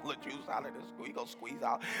squeezing all the juice out of this. We're going to squeeze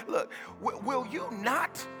out. Look, will you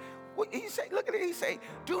not, he say, look at it, he say,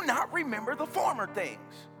 do not remember the former things.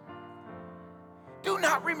 Do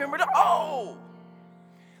not remember the old.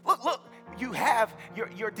 Look, you have,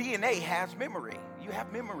 your DNA has memory. You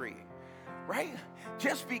have memory, right?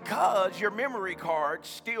 Just because your memory card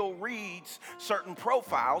still reads certain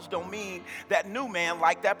profiles don't mean that new man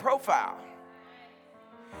liked that profile.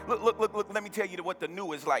 Look, let me tell you what the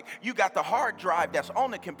new is like. You got the hard drive that's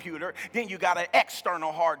on the computer, then you got an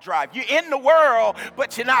external hard drive. You're in the world,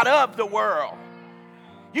 but you're not of the world.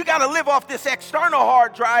 You got to live off this external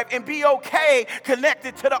hard drive and be okay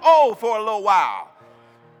connected to the old for a little while.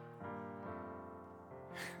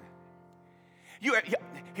 Here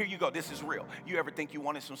you go, this is real. You ever think you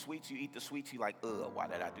wanted some sweets, you eat the sweets, you like, why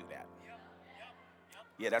did I do that?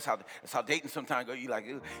 Yeah, that's how dating sometimes go. You like,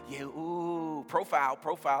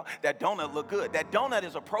 profile. That donut look good. That donut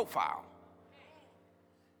is a profile.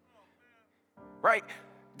 Right?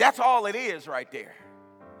 That's all it is right there.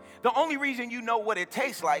 The only reason you know what it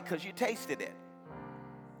tastes like because you tasted it.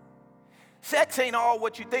 Sex ain't all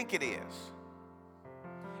what you think it is.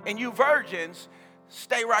 And you virgins,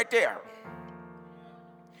 stay right there.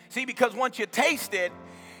 See, because once you taste it,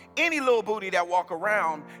 any little booty that walk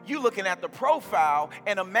around, you looking at the profile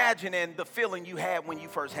and imagining the feeling you had when you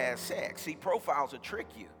first had sex. See, profiles will trick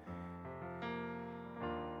you.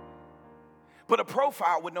 But a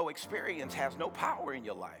profile with no experience has no power in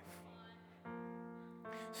your life.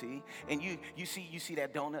 See, and you see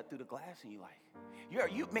that donut through the glass, and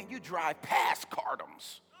you drive past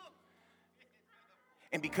Cardam's,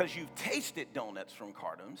 and because you've tasted donuts from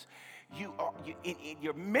Cardam's, in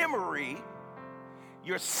your memory.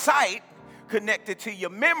 Your sight connected to your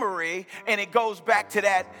memory, and it goes back to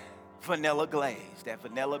that vanilla glaze, that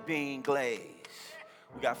vanilla bean glaze.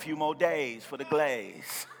 We got a few more days for the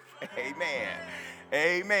glaze.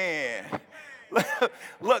 Amen.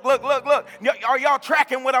 Look. Are y'all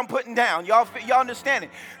tracking what I'm putting down? Y'all understand it?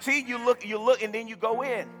 See, you look, and then you go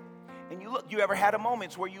in. And you look. You ever had a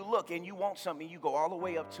moments where you look and you want something, you go all the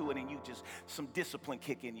way up to it, and you just, some discipline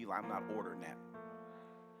kick in. You like, I'm not ordering that.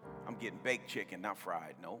 I'm getting baked chicken, not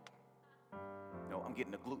fried. Nope. No, I'm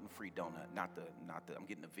getting the gluten-free donut, not the. I'm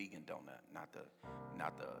getting the vegan donut, not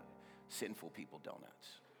the sinful people donuts.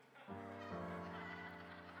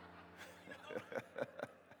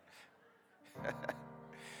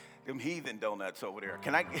 Them heathen donuts over there.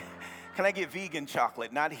 Can I get vegan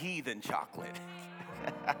chocolate, not heathen chocolate?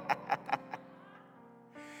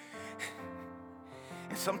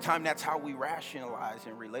 And sometimes that's how we rationalize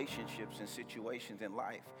in relationships and situations in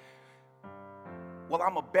life. Well,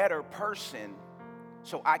 I'm a better person,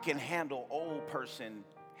 so I can handle old person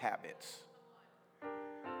habits.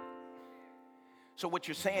 So what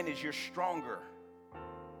you're saying is you're stronger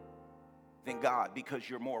than God because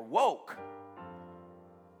you're more woke.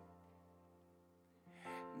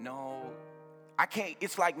 No, I can't.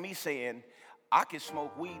 It's like me saying, I can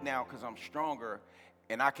smoke weed now because I'm stronger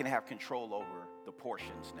and I can have control over the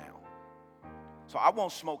portions now. So I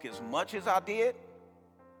won't smoke as much as I did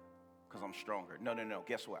because I'm stronger. No.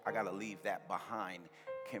 Guess what? I got to leave that behind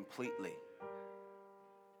completely.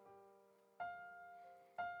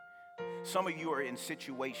 Some of you are in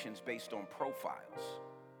situations based on profiles.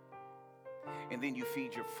 And then you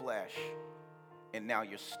feed your flesh and now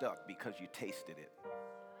you're stuck because you tasted it.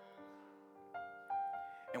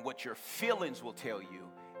 And what your feelings will tell you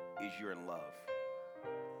is you're in love.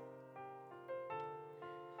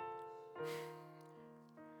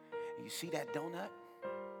 You see that donut?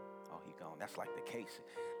 Oh, he gone. That's like the case,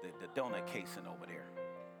 the donut casing over there.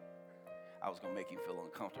 I was going to make you feel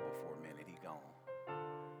uncomfortable for a minute. He gone.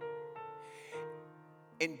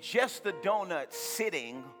 And just the donut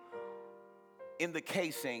sitting in the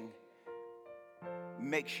casing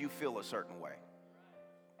makes you feel a certain way.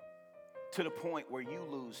 To the point where you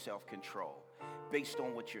lose self-control based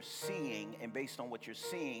on what you're seeing, and based on what you're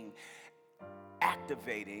seeing,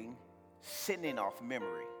 activating, sending off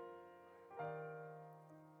memory.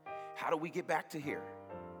 How do we get back to here?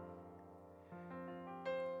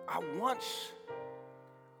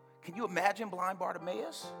 Can you imagine blind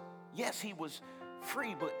Bartimaeus? Yes, he was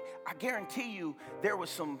free, but I guarantee you there was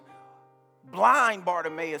some blind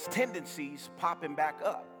Bartimaeus tendencies popping back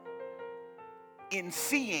up in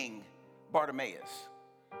seeing Bartimaeus,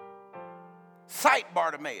 sight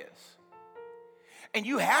Bartimaeus. And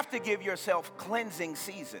you have to give yourself cleansing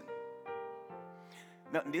season.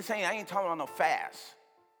 Now, I ain't talking about no fast.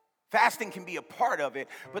 Fasting can be a part of it,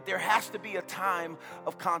 but there has to be a time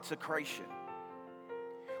of consecration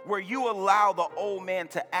where you allow the old man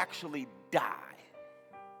to actually die.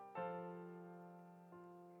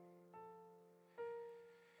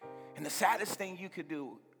 And the saddest thing you could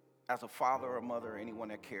do as a father or a mother or anyone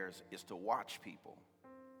that cares is to watch people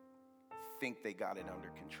think they got it under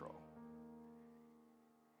control.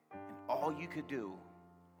 And all you could do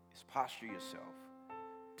is posture yourself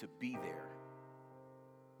to be there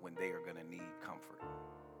when they are going to need comfort.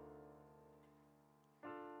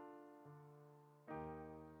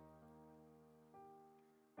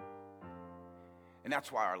 And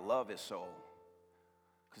that's why our love is so,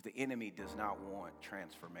 because the enemy does not want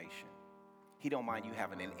transformation. He don't mind you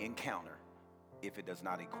having an encounter if it does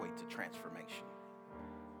not equate to transformation.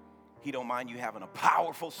 He don't mind you having a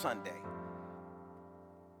powerful Sunday.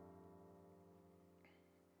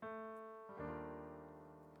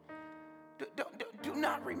 Do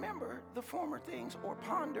not remember the former things or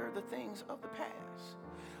ponder the things of the past.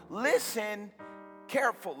 Listen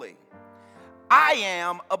carefully. I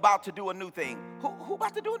am about to do a new thing. Who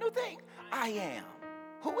about to do a new thing? I am.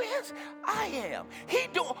 Who is? I am.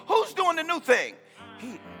 Who's doing the new thing?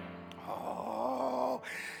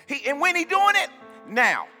 And when he doing it?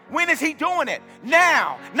 Now. When is he doing it?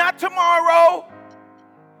 Now. Not tomorrow.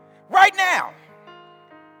 Right now.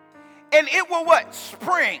 And it will what?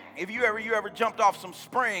 Spring. If you ever jumped off some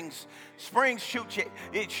springs shoot you.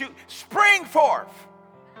 Spring forth.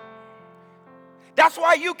 That's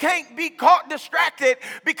why you can't be caught distracted,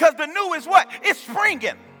 because the new is what? It's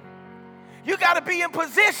springing. You got to be in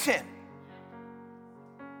position.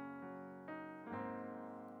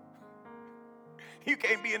 You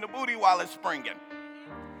can't be in the booty while it's springing.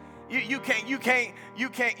 You can't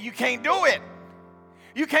do it.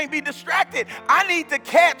 You can't be distracted. I need to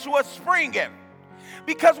catch what's springing,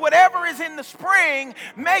 because whatever is in the spring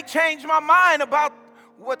may change my mind about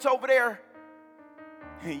what's over there.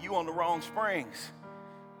 You on the wrong springs.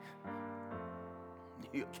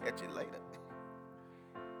 You'll catch it later.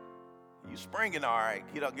 You springing all right.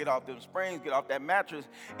 Get off them springs, get off that mattress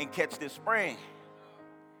and catch this spring.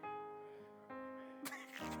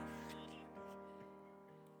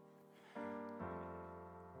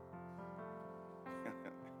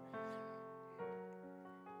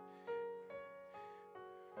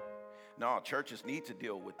 No, churches need to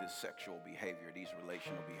deal with this sexual behavior, these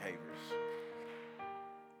relational behaviors.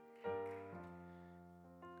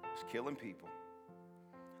 was killing people.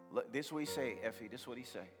 Look, this is what he say, Effie, this is what he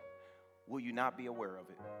say. Will you not be aware of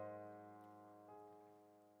it?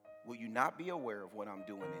 Will you not be aware of what I'm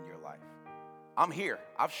doing in your life? I'm here.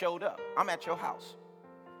 I've showed up. I'm at your house.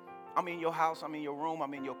 I'm in your house. I'm in your room.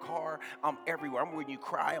 I'm in your car. I'm everywhere. I'm when you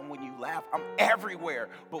cry. I'm when you laugh. I'm everywhere.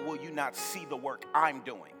 But will you not see the work I'm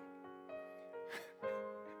doing?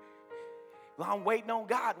 Well, I'm waiting on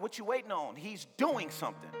God. What you waiting on? He's doing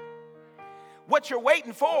something. What you're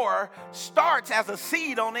waiting for starts as a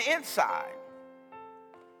seed on the inside.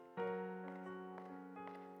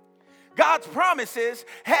 God's promises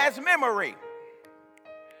has memory.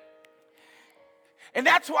 And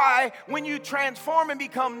that's why when you transform and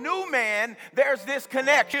become new man, there's this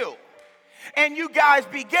connection. And you guys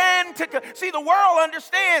begin to see, the world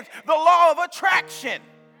understands the law of attraction.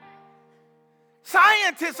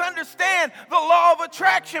 Scientists understand the law of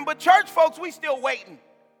attraction, but church folks, we still waiting.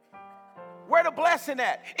 Where the blessing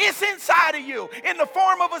at? It's inside of you in the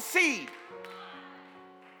form of a seed.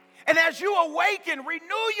 And as you awaken,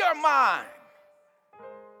 renew your mind.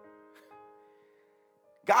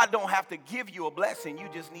 God don't have to give you a blessing. You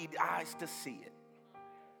just need eyes to see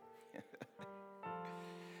it.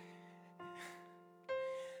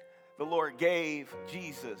 The Lord gave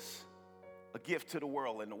Jesus a gift to the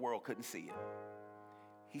world, and the world couldn't see it.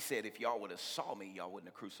 He said, if y'all would have saw me, y'all wouldn't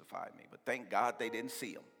have crucified me. But thank God they didn't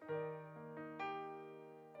see him.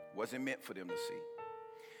 Wasn't meant for them to see.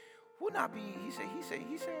 Will not be, he said,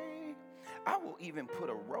 I will even put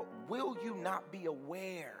a rope. Will you not be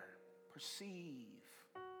aware, perceive?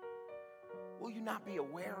 Will you not be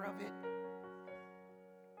aware of it?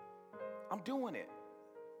 I'm doing it.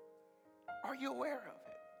 Are you aware of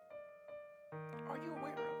it? Are you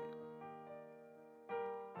aware of it?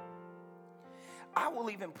 I will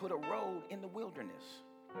even put a road in the wilderness.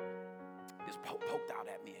 This poked out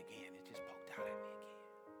at me again. It just poked out at me again.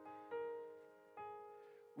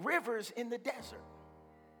 Rivers in the desert.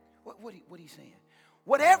 What he saying?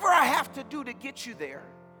 Whatever I have to do to get you there,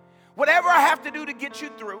 whatever I have to do to get you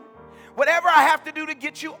through, whatever I have to do to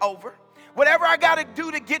get you over, whatever I got to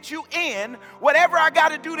do to get you in, whatever I got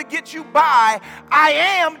to do to get you by, I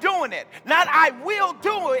am doing it. Not I will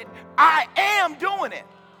do it, I am doing it.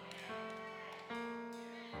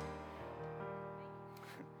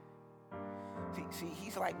 See,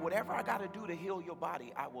 he's like, whatever I got to do to heal your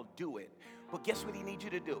body, I will do it. But guess what he needs you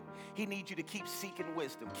to do? He needs you to keep seeking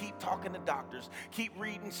wisdom, keep talking to doctors, keep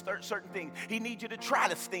reading certain things. He needs you to try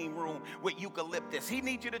the steam room with eucalyptus. He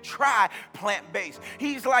needs you to try plant-based.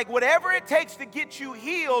 He's like, whatever it takes to get you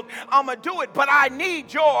healed, I'm going to do it. But I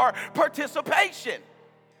need your participation.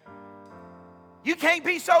 You can't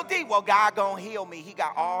be so deep. Well, God going to heal me. He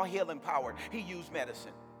got all healing power. He used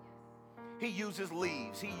medicine. He uses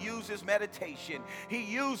leaves. He uses meditation. He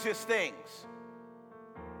uses things.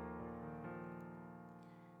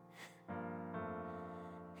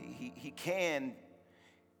 He can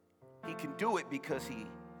do it because he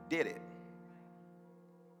did it.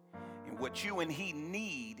 And what you and he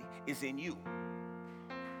need is in you.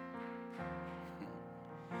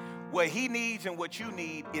 What he needs and what you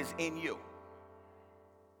need is in you.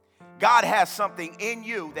 God has something in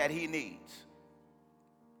you that he needs.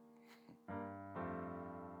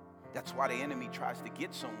 That's why the enemy tries to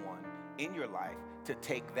get someone in your life to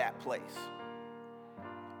take that place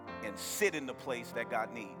and sit in the place that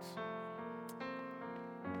God needs.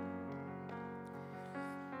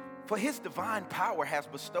 For his divine power has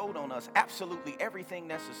bestowed on us absolutely everything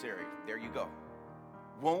necessary. There you go.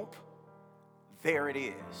 Whoop, there it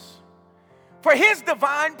is. For his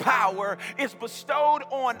divine power is bestowed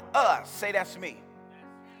on us. Say, that's me.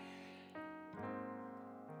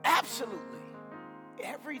 Absolutely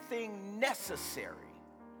everything necessary.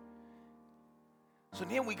 So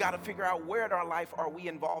then we got to figure out, where in our life are we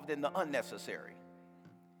involved in the unnecessary?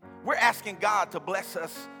 We're asking God to bless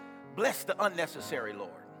us, bless the unnecessary, Lord.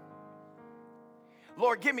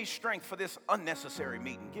 Lord, give me strength for this unnecessary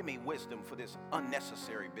meeting. Give me wisdom for this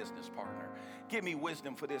unnecessary business partner. Give me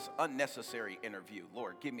wisdom for this unnecessary interview.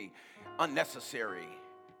 Lord, give me unnecessary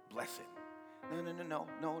blessing.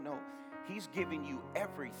 No. He's giving you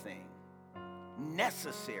everything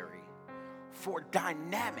necessary for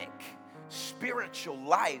dynamic spiritual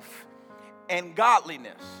life and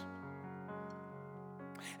godliness.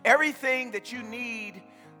 Everything that you need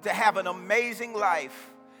to have an amazing life.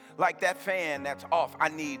 Like that fan that's off. I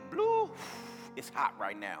need blue. It's hot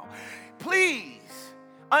right now. Please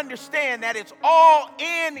understand that it's all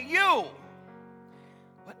in you.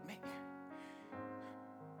 But me,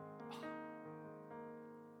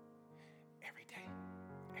 every day.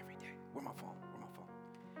 Where my phone?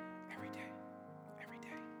 Every day.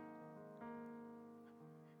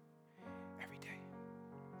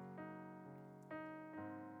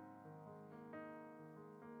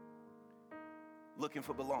 looking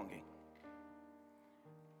for belonging,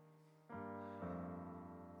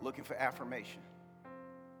 looking for affirmation,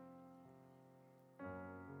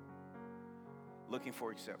 looking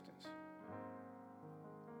for acceptance.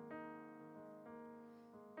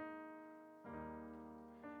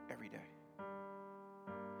 Every day.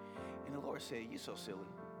 And the Lord said, "You're so silly."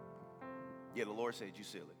 Yeah, the Lord said, "You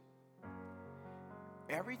silly."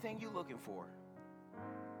 Everything you're looking for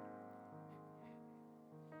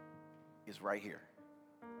is right here.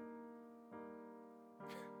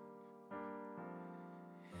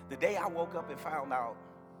 The day I woke up and found out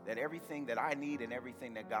that everything that I need and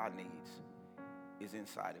everything that God needs is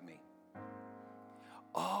inside of me.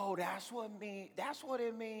 Oh, that's what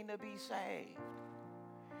it means to be saved.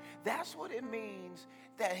 That's what it means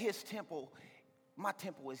that his temple, my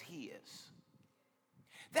temple is his.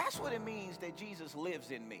 That's what it means that Jesus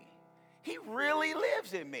lives in me. He really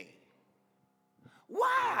lives in me.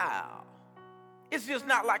 Wow. It's just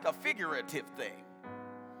not like a figurative thing.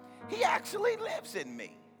 He actually lives in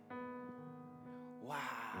me.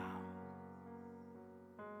 Wow.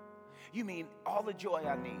 You mean all the joy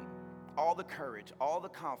I need, all the courage, all the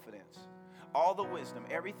confidence, all the wisdom,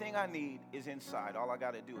 everything I need is inside. All I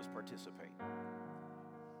got to do is participate.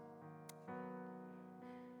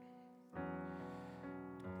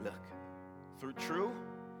 Look, through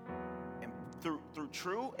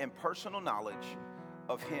true and personal knowledge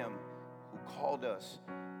of him who called us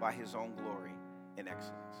by his own glory and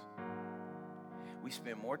excellence, we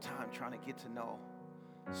spend more time trying to get to know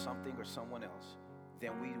something or someone else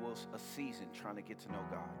than we will a season trying to get to know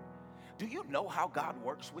God. Do you know how God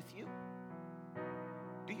works with you?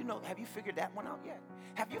 Do you know, have you figured that one out yet?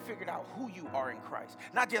 Have you figured out who you are in Christ?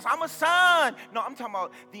 Not just, I'm a son. No, I'm talking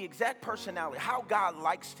about the exact personality, how God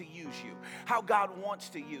likes to use you, how God wants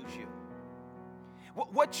to use you.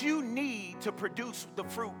 What you need to produce the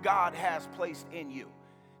fruit God has placed in you.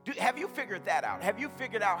 Have you figured that out? Have you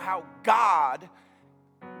figured out how God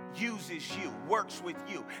uses you, works with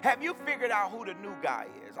you? Have you figured out who the new guy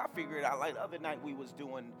is? I figured it out. Like the other night we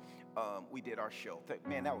did our show.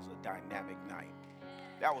 Man, that was a dynamic night.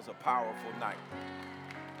 That was a powerful night.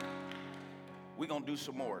 We're going to do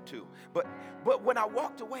some more too. But when I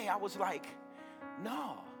walked away, I was like,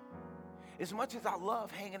 no. As much as I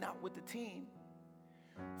love hanging out with the team,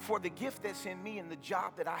 for the gift that's in me and the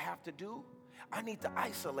job that I have to do, I need to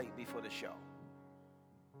isolate before the show.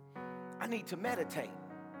 I need to meditate.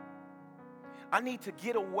 I need to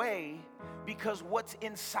get away because what's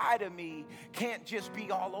inside of me can't just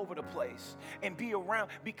be all over the place and be around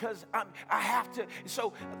because I have to.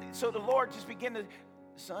 So the Lord just began to,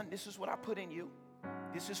 son, this is what I put in you.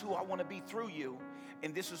 This is who I want to be through you.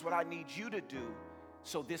 And this is what I need you to do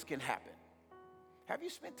so this can happen. Have you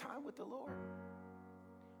spent time with the Lord?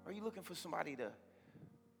 Are you looking for somebody to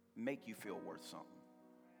make you feel worth something?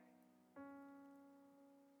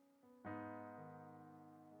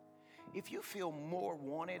 If you feel more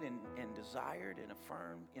wanted and desired and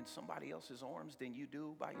affirmed in somebody else's arms than you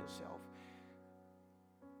do by yourself,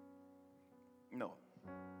 no.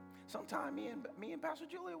 Sometimes me and Pastor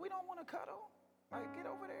Julia, we don't want to cuddle. Like, get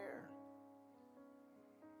over there.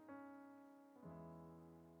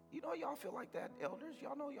 You know y'all feel like that, elders.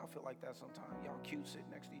 Y'all know y'all feel like that sometimes. Y'all cute sitting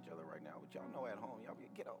next to each other right now, but y'all know at home, y'all be,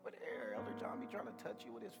 get over there. Elder John be trying to touch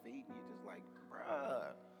you with his feet, and you're just like,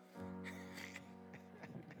 bruh.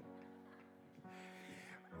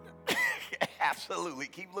 Absolutely.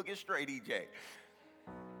 Keep looking straight, EJ.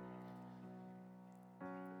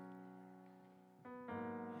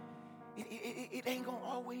 It ain't going to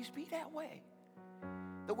always be that way.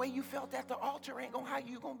 The way you felt at the altar ain't going to how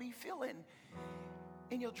you going to be feeling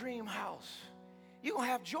in your dream house. You're going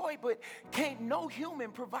to have joy, but can't no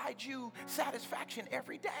human provide you satisfaction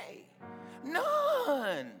every day.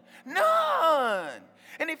 None.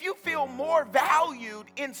 And if you feel more valued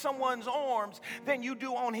in someone's arms than you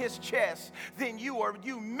do on his chest, then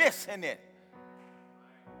you missing it.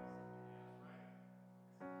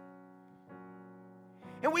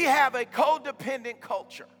 And we have a codependent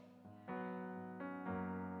culture.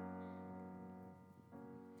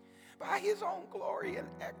 By his own glory and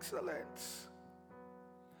excellence.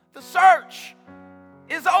 The search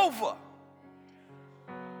is over.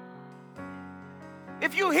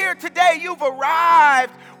 If you're here today, you've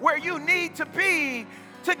arrived where you need to be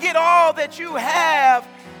to get all that you have.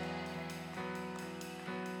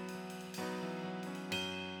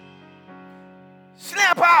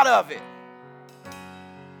 Snap out of it.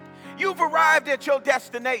 You've arrived at your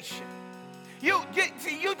destination. You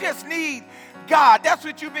just need God. That's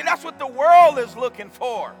what the world is looking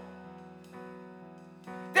for.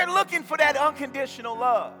 They're looking for that unconditional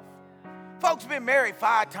love. Folks been married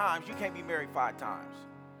 5 times. You can't be married 5 times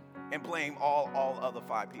and blame all other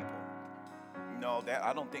 5 people. No, that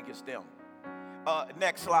I don't think it's them.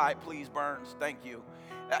 Next slide, please, Burns. Thank you.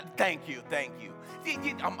 Thank you.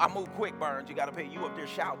 I move quick, Burns. You got to pay. You up there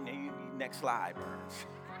shouting. Next slide, Burns.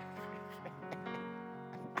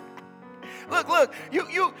 Look.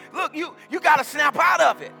 You got to snap out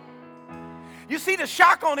of it. You see the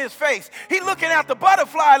shock on his face. He looking at the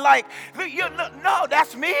butterfly like, no,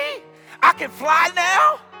 that's me. I can fly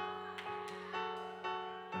now.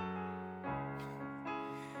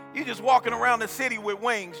 You just walking around the city with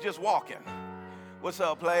wings, just walking. What's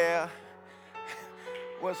up, player?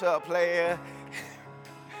 What's up, player?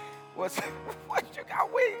 What you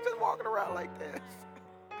got wings just walking around like this?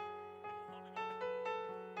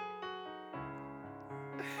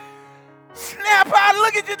 Snap out.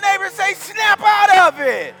 Look at your neighbor and say, snap out of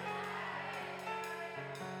it.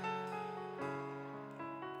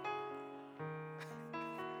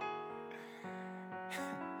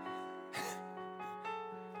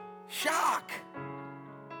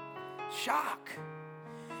 Shock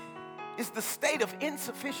is the state of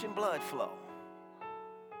insufficient blood flow.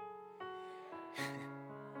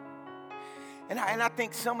 And I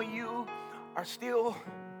think some of you are still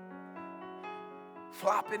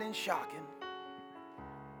flopping and shocking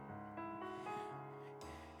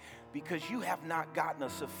because you have not gotten a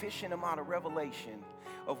sufficient amount of revelation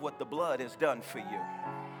of what the blood has done for you.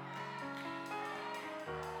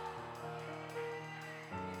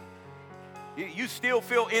 You still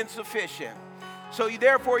feel insufficient. So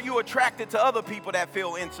therefore you attracted to other people that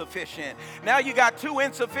feel insufficient. Now you got 2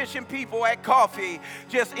 insufficient people at coffee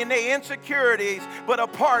just in their insecurities, but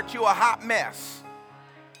apart you a hot mess.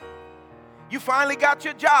 You finally got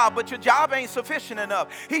your job, but your job ain't sufficient enough.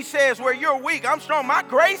 He says, where you're weak, I'm strong. My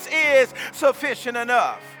grace is sufficient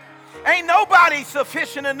enough. Ain't nobody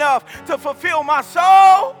sufficient enough to fulfill my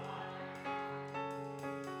soul.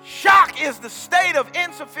 Shock is the state of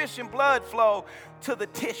insufficient blood flow to the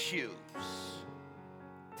tissues.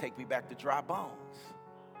 Take me back to dry bones.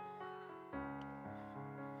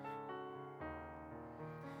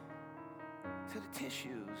 To the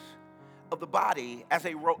tissues of the body as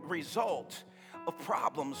a result of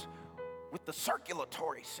problems with the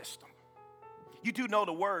circulatory system. You do know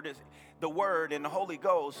the Word and the Holy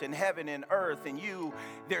Ghost and heaven and earth and you,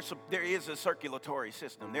 there is a circulatory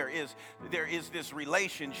system. There is this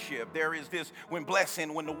relationship. There is this, when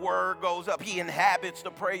the Word goes up, He inhabits the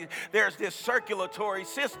praise. There's this circulatory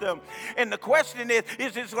system. And the question is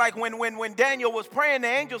it's like when Daniel was praying, the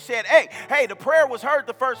angel said, hey, the prayer was heard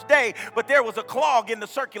the first day, but there was a clog in the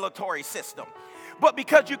circulatory system. But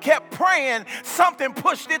because you kept praying, something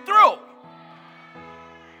pushed it through.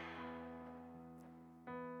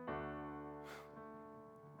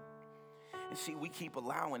 And see, we keep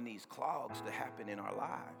allowing these clogs to happen in our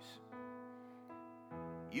lives.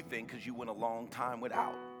 You think because you went a long time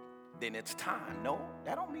without, then it's time. No,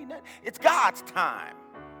 that don't mean that. It's God's time.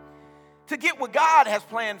 To get what God has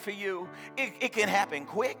planned for you, it can happen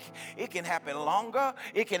quick. It can happen longer.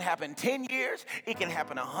 It can happen 10 years. It can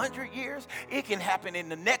happen 100 years. It can happen in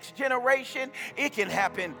the next generation. It can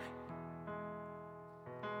happen.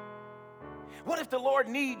 What if the Lord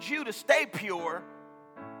needs you to stay pure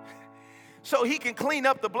so He can clean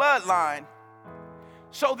up the bloodline?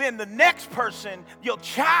 So then the next person, your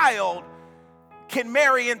child, can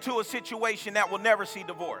marry into a situation that will never see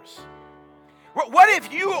divorce. What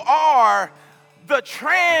if you are the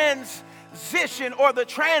transition or the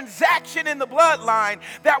transaction in the bloodline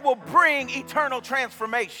that will bring eternal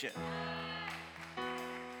transformation?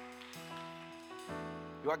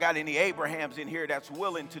 Do I got any Abrahams in here that's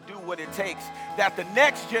willing to do what it takes that the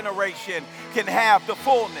next generation can have the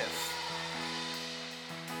fullness?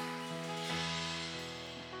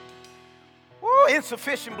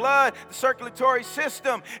 Insufficient blood, the circulatory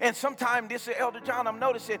system. And sometimes, this is Elder John, I'm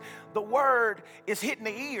noticing the word is hitting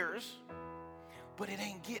the ears, but it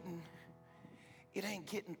ain't getting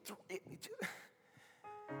through. It's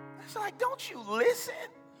like, don't you listen?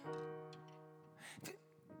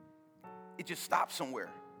 It just stops somewhere.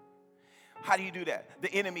 How do you do that?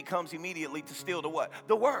 The enemy comes immediately to steal the what?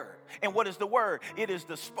 The word. And what is the word? It is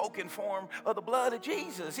the spoken form of the blood of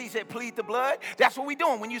Jesus. He said, plead the blood. That's what we're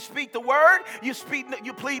doing. When you speak the word, you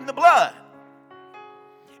pleading the blood.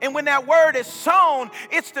 And when that word is sown,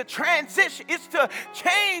 it's the transition. It's to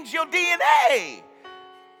change your DNA.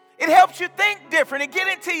 It helps you think different. It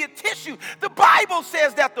gets into your tissue. The Bible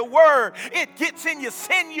says that the word, it gets in your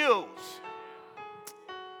sinews.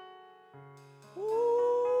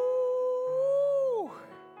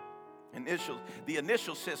 The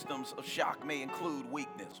initial systems of shock may include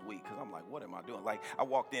weakness. Because I'm like, what am I doing? Like, I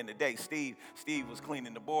walked in today, Steve was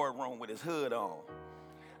cleaning the boardroom with his hood on.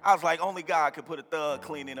 I was like, only God could put a thug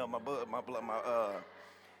cleaning up my blood,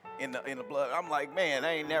 in the blood. I'm like, man,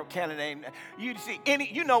 I ain't never counted. You see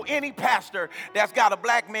any pastor that's got a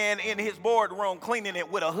black man in his boardroom cleaning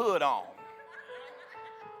it with a hood on.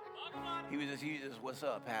 He was just, what's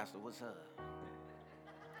up, Pastor? What's up?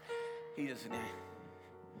 He just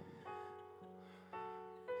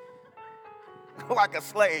like a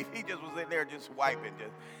slave. He just was in there just wiping.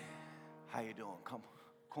 Just, how you doing?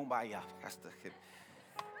 Kumbaya, Pastor.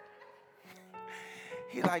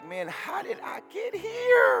 He's like, man, how did I get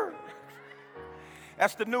here?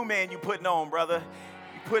 That's the new man you putting on, brother.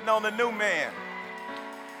 You putting on the new man.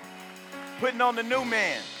 Putting on the new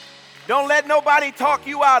man. Don't let nobody talk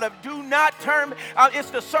you out of. Do not turn. It's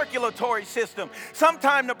the circulatory system.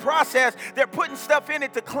 Sometime the process, they're putting stuff in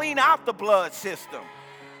it to clean out the blood system.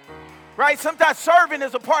 Right? Sometimes serving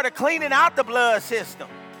is a part of cleaning out the blood system.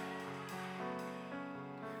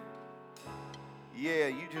 Yeah,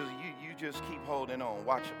 you just keep holding on.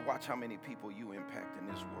 Watch how many people you impact in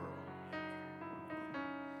this world.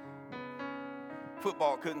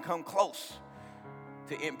 Football couldn't come close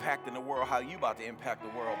to impacting the world how you about to impact the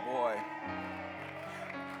world, boy.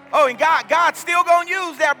 Oh, and God's still going to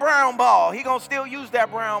use that brown ball. He going to still use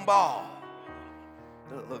that brown ball.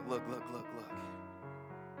 Look.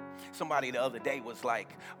 Somebody the other day was like,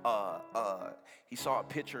 he saw a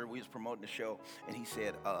picture, we was promoting the show, and he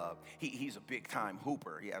said, he's a big-time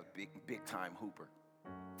hooper. He has big-time hooper.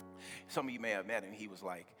 Some of you may have met him. He was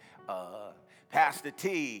like, Pastor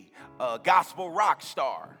T, gospel rock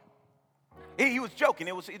star. He was joking.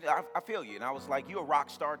 I feel you. And I was like, you a rock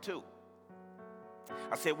star too.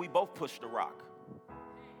 I said, we both push the rock.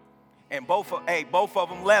 And both of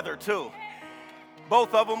them leather too.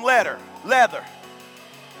 Both of them leather.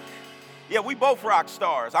 Yeah, we both rock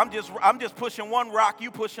stars. I'm just pushing one rock,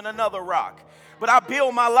 you pushing another rock. But I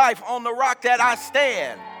build my life on the rock that I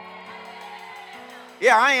stand.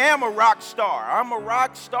 Yeah, I am a rock star. I'm a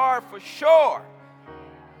rock star for sure.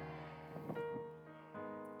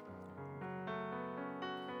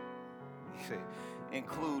 He said,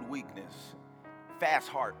 include weakness, fast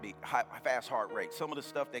heart rate. Some of the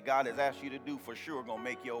stuff that God has asked you to do for sure gonna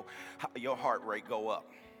make your heart rate go up.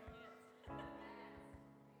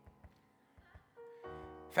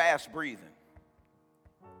 Fast breathing.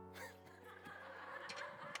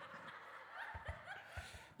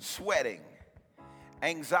 Sweating,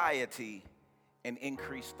 anxiety, and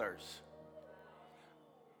increased thirst.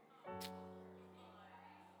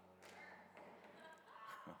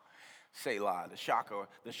 Selah, the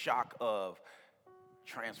shock of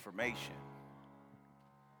transformation.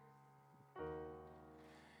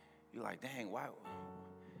 You're like, dang, why?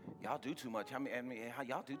 Y'all do too much. How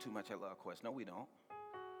y'all do too much at Love Quest? No, we don't.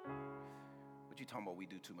 What you talking about? We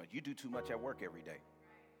do too much. You do too much at work every day.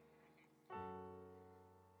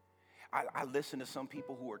 I listen to some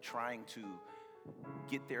people who are trying to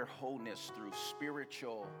get their wholeness through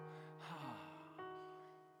spiritual.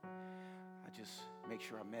 I just make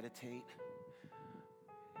sure I meditate,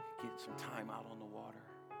 get some time out on the water,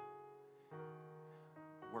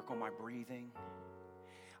 work on my breathing.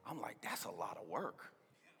 I'm like, that's a lot of work.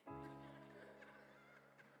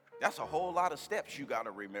 That's a whole lot of steps you got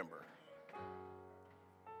to remember.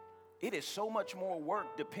 It is so much more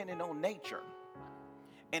work depending on nature.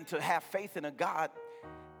 And to have faith in a God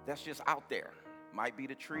that's just out there. Might be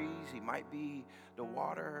the trees, he might be the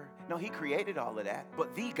water. No, he created all of that.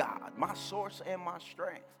 But the God, my source and my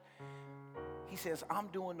strength, he says, I'm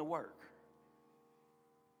doing the work.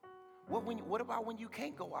 What about when you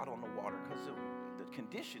can't go out on the water because the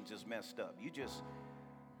conditions is messed up? You just...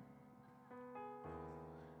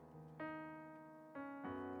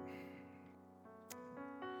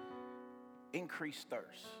 increased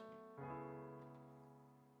thirst.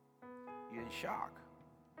 You're in shock.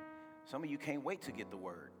 Some of you can't wait to get the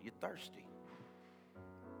word. You're thirsty.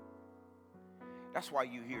 That's why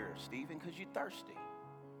you're here, Stephen, because you're thirsty.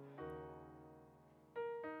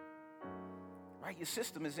 Right? Your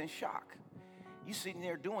system is in shock. You sitting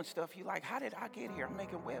there doing stuff. You like, how did I get here? I'm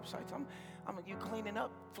making websites. You cleaning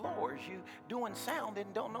up floors. You doing sound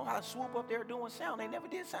and don't know how to swoop up there doing sound. They never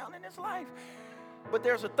did sound in his life. But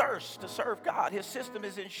there's a thirst to serve God. His system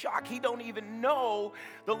is in shock. He don't even know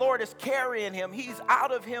the Lord is carrying him. He's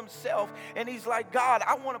out of himself. And he's like, God,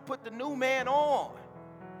 I want to put the new man on.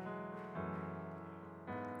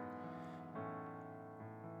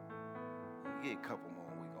 Get a couple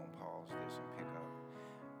more. We're going to pause this and pick up.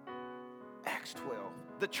 Acts 12.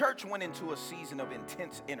 The church went into a season of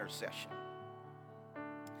intense intercession.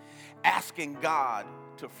 asking God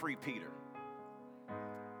to free Peter.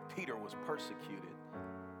 Peter was persecuted.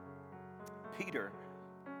 Peter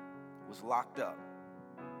was locked up.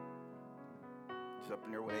 He's up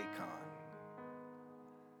in there with Achan.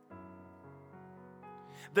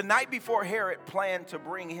 The night before Herod planned to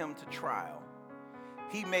bring him to trial,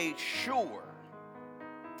 he made sure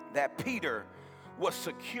that Peter was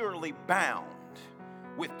securely bound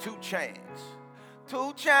with 2 chains.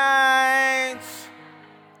 2 chains.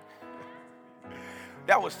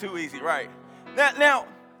 That was too easy, right? Now,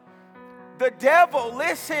 the devil,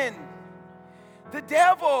 listen, the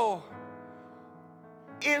devil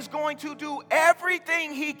is going to do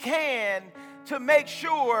everything he can to make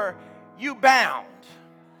sure you bound.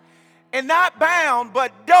 And not bound,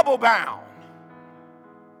 but double bound.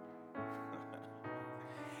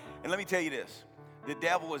 And let me tell you this. The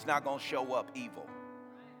devil is not going to show up evil.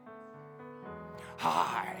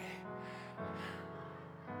 Hi.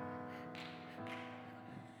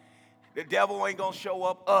 The devil ain't going to show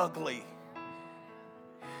up ugly.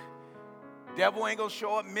 Devil ain't going to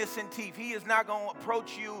show up missing teeth. He is not going to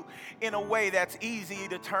approach you in a way that's easy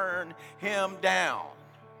to turn him down.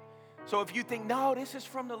 So if you think, no, this is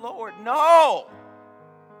from the Lord, no.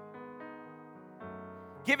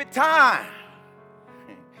 Give it time.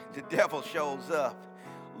 The devil shows up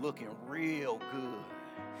looking real good,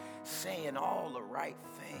 saying all the right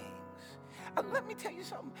things. Let me tell you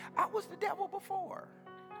something. I was the devil before.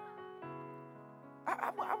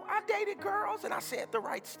 I dated girls and I said the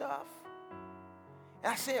right stuff.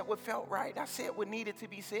 And I said what felt right. I said what needed to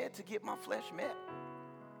be said to get my flesh met.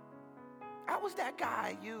 I was that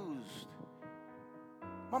guy used.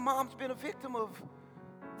 My mom's been a victim of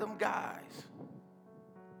them guys.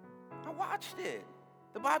 I watched it.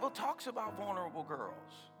 The Bible talks about vulnerable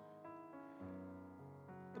girls.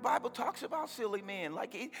 The Bible talks about silly men.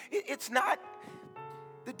 Like it's not,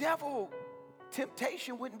 the devil,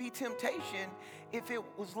 temptation wouldn't be temptation if it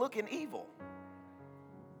was looking evil.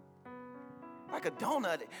 Like a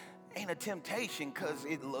donut ain't a temptation because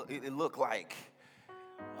it looked like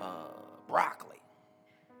broccoli.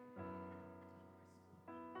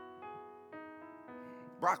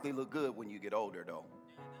 Broccoli look good when you get older, though.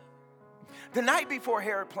 The night before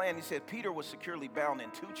Herod planned, he said Peter was securely bound in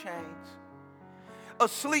 2 chains,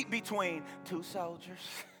 asleep between 2 soldiers.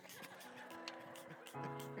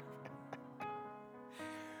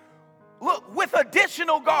 Look, with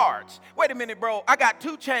additional guards. Wait a minute, bro. I got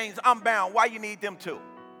 2 chains. I'm bound. Why you need them 2?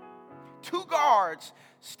 2 guards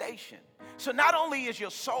stationed. So not only is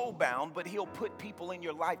your soul bound, but he'll put people in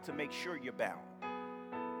your life to make sure you're bound.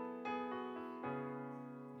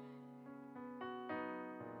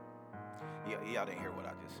 Y'all didn't hear what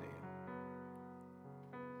I just said.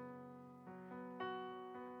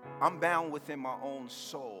 I'm bound within my own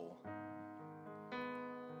soul.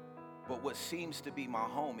 But what seems to be my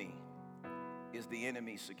homie is the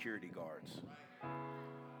enemy's security guards.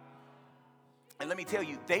 And let me tell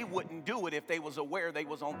you, they wouldn't do it if they was aware they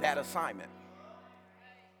was on that assignment.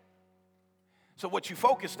 So what you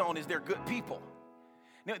focused on is they're good people.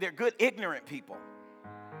 No, they're good, ignorant people.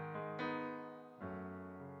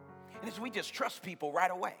 And it's, we just trust people right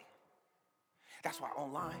away. That's why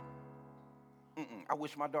online. I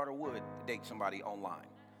wish my daughter would date somebody online.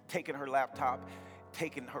 Taking her laptop,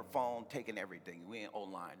 taking her phone, taking everything. We ain't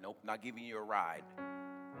online. Nope, not giving you a ride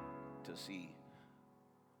to see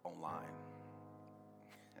online.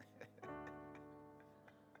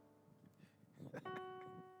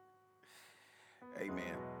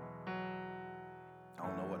 Amen. I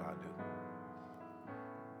don't know what I do.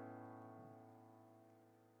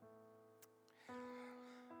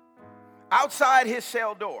 Outside his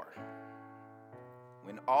cell door,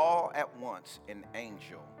 when all at once an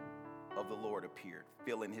angel of the Lord appeared,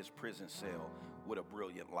 filling his prison cell with a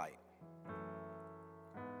brilliant light.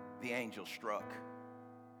 The angel struck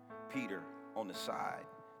Peter on the side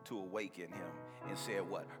to awaken him and said,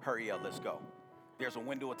 what? Hurry up, let's go. There's a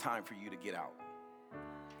window of time for you to get out.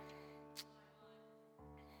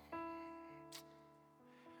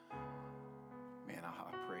 Man,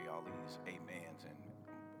 I pray all these amens and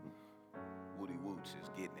Woody Woots is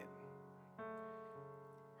getting it.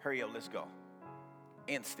 Hurry up, let's go.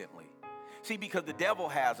 Instantly. See, because the devil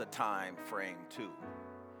has a time frame too.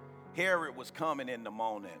 Herod was coming in the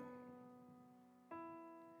morning.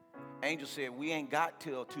 Angel said, we ain't got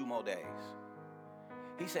till 2 more days.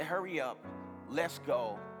 He said, hurry up, let's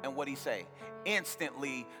go. And what he say?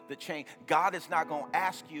 Instantly the chain. God is not going to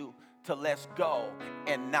ask you to let's go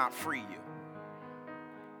and not free you.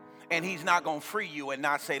 And he's not going to free you and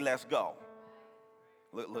not say let's go.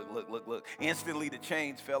 Look. Instantly the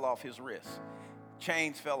chains fell off his wrists.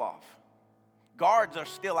 Chains fell off. Guards are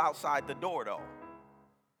still outside the door, though.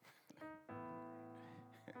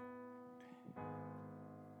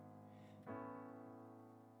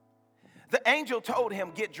 The angel told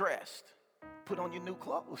him, get dressed. Put on your new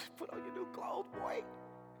clothes. Put on your new clothes, boy.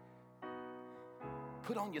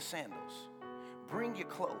 Put on your sandals. Bring your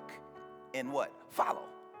cloak. And what? Follow.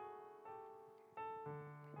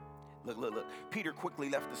 Look. Peter quickly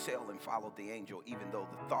left the cell and followed the angel, even though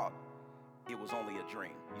the thought it was only a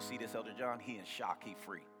dream. You see this, Elder John? He in shock, he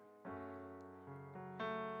free.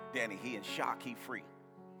 Danny, he in shock, he free.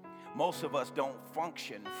 Most of us don't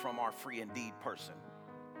function from our free indeed person.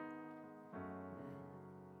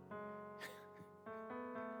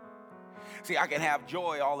 See, I can have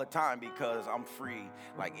joy all the time because I'm free,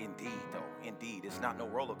 like indeed, though. Indeed, it's not no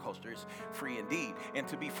roller coaster, it's free indeed. And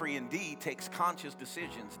to be free indeed takes conscious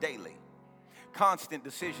decisions daily. Constant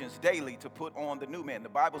decisions daily to put on the new man. The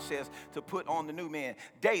Bible says to put on the new man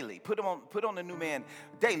daily. Put on the new man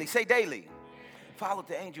daily. Say daily. Followed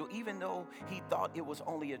the angel, even though he thought it was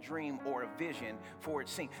only a dream or a vision, for it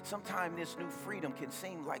seemed. Sometimes this new freedom can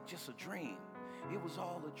seem like just a dream. It was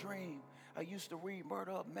all a dream. I used to read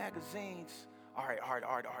Murder Up magazines. All right.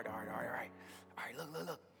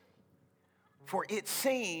 Look. For it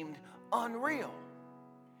seemed unreal.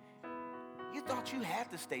 You thought you had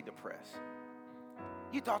to stay depressed.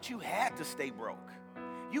 You thought you had to stay broke.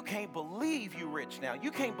 You can't believe you rich now.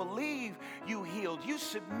 You can't believe you healed. You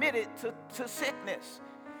submitted to sickness.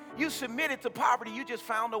 You submitted to poverty. You just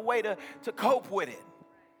found a way to cope with it.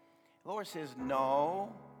 The Lord says,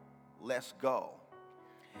 no, let's go.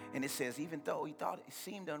 And it says, even though he thought it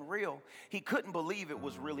seemed unreal, he couldn't believe it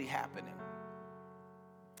was really happening.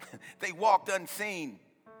 They walked unseen,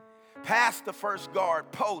 past the first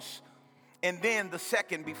guard post, and then the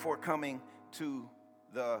second before coming to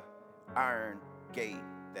the iron gate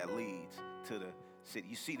that leads to the city.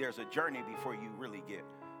 You see, there's a journey before you really get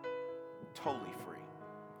totally free.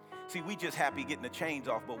 See, we just happy getting the chains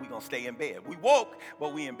off, but we gonna stay in bed. We woke,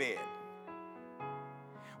 but we in bed.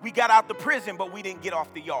 We got out the prison, but we didn't get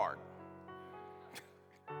off the yard.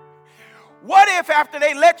 What if after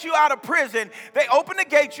they let you out of prison, they open the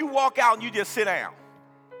gates, you walk out, and you just sit down?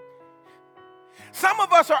 Some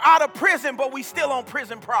of us are out of prison, but we still on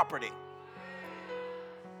prison property.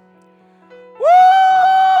 Woo!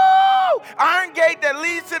 Iron gate that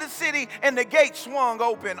leads to the city, and the gate swung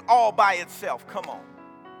open all by itself. Come on.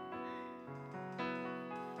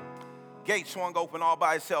 Gate swung open all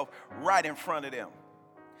by itself right in front of them.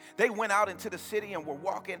 They went out into the city and were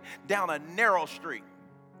walking down a narrow street.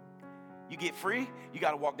 You get free, you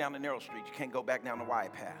got to walk down the narrow street. You can't go back down the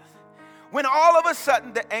wide path. When all of a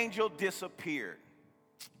sudden the angel disappeared.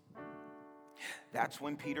 That's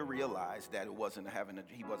when Peter realized that he wasn't having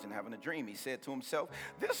a dream. He said to himself,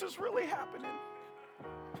 this is really happening.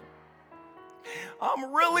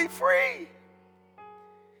 I'm really free.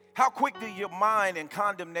 How quick do your mind and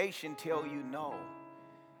condemnation tell you no?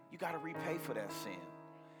 You got to repay for that sin.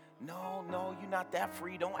 No, you're not that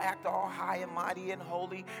free. Don't act all high and mighty and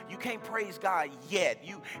holy. You can't praise God yet.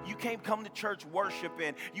 You can't come to church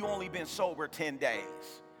worshiping. You only been sober 10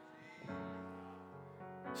 days.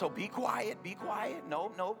 So be quiet.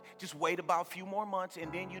 No. Just wait about a few more months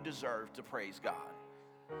and then you deserve to praise God.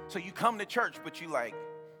 So you come to church, but you like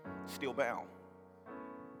still bound.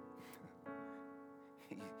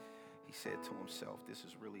 He said to himself, this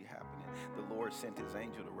is really happening. The Lord sent his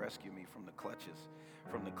angel to rescue me from the clutches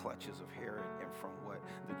of Herod and from what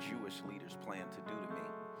the Jewish leaders planned to do to me.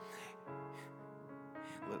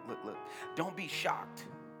 Look. Don't be shocked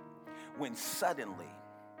when suddenly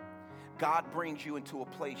God brings you into a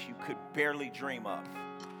place you could barely dream of.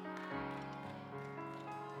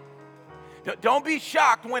 Don't be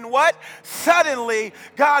shocked when what? Suddenly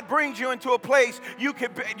God brings you into a place you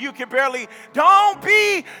can barely. Don't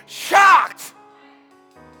be shocked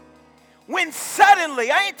when suddenly,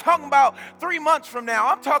 I ain't talking about 3 months from now.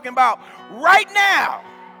 I'm talking about right now.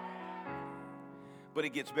 But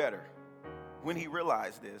it gets better. When he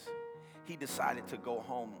realized this, he decided to go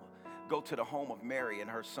to the home of Mary and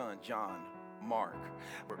her son, John Mark.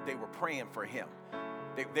 They were praying for him.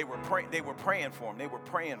 They were praying for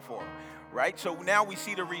him. Right? So now we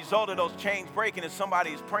see the result of those chains breaking is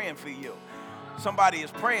somebody is praying for you. Somebody is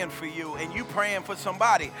praying for you and you praying for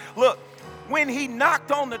somebody. Look, when he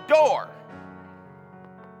knocked on the door,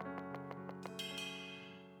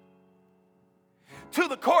 to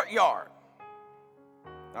the courtyard.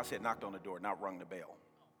 I said knocked on the door, not rung the bell.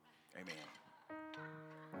 Amen.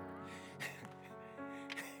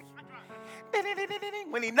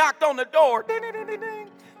 When he knocked on the door,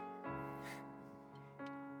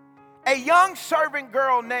 a young servant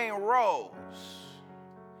girl named Rose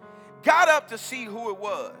got up to see who it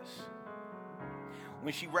was.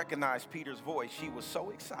 When she recognized Peter's voice, she was so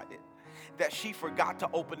excited that she forgot to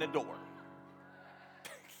open the door.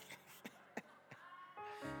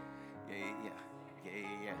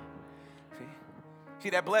 Yeah. See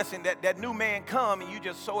that blessing, that new man come, and you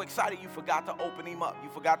just so excited you forgot to open him up. You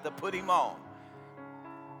forgot to put him on.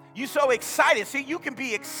 You so excited. See, you can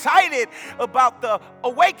be excited about the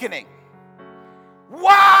awakening.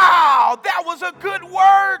 Wow, that was a good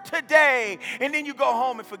word today. And then you go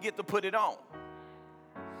home and forget to put it on.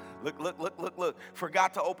 Look.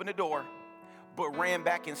 Forgot to open the door, but ran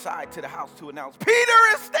back inside to the house to announce, Peter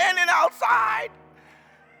is standing outside.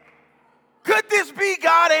 Could this be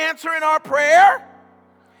God answering our prayer?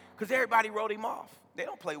 Because everybody wrote him off. They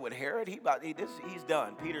don't play with Herod. He's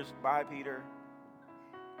done. Bye, Peter.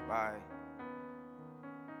 Bye.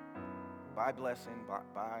 Bye, blessing.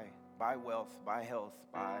 Bye, wealth. Bye, health.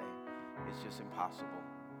 Bye. It's just impossible.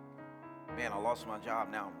 Man, I lost my job.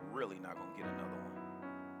 Now I'm really not going to get another one.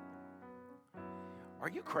 Are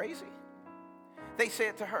you crazy? They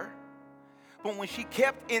said to her. But when she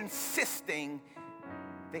kept insisting,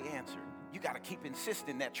 they answered. You got to keep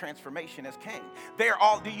insisting that transformation has came.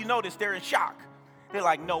 Do you notice they're in shock? They're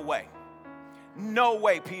like, no way. No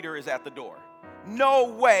way Peter is at the door. No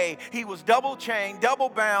way he was double chained, double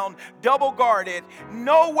bound, double guarded.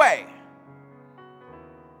 No way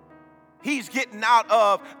he's getting out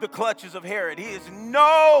of the clutches of Herod. He is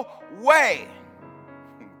no way.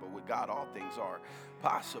 But with God, all things are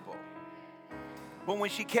possible. But when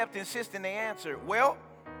she kept insisting, they answered, well,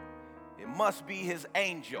 it must be his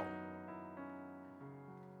angel.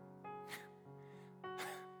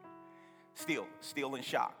 Still in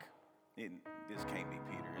shock. This can't be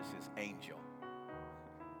Peter, it's his angel.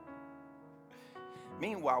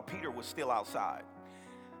 Meanwhile, Peter was still outside.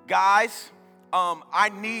 Guys, I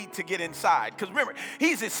need to get inside. Because remember,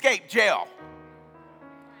 he's escaped jail.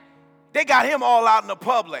 They got him all out in the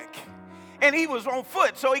public. And he was on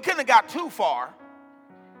foot, so he couldn't have got too far.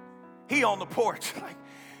 He on the porch, like,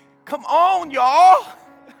 come on, y'all.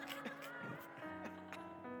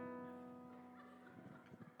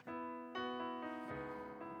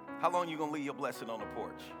 How long you gonna leave your blessing on the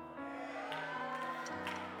porch?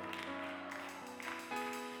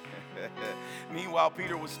 Meanwhile,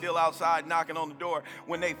 Peter was still outside knocking on the door.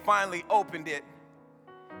 When they finally opened it,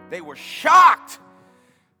 they were shocked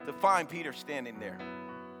to find Peter standing there.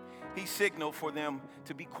 He signaled for them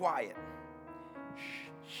to be quiet.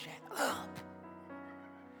 Shh, shut up.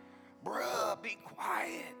 Bruh, be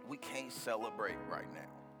quiet. We can't celebrate right now.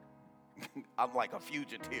 I'm like a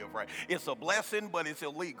fugitive, right? It's a blessing, but it's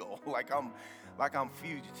illegal. Like I'm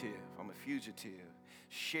fugitive. I'm a fugitive.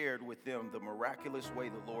 Shared with them the miraculous way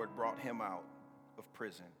the Lord brought him out of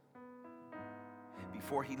prison.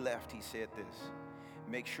 Before he left, he said this: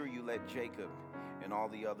 make sure you let Jacob and all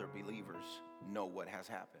the other believers know what has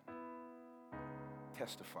happened.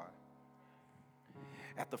 Testify.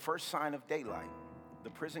 At the first sign of daylight,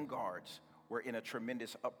 the prison guards were in a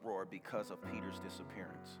tremendous uproar because of Peter's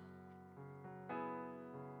disappearance.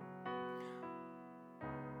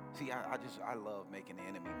 See, I love making the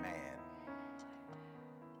enemy mad.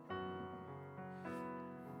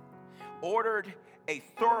 Ordered a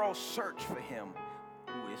thorough search for him.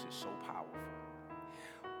 Ooh, this is so powerful.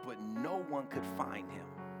 But no one could find him.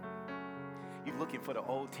 You looking for the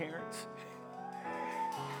old Terrence?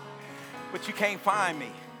 But you can't find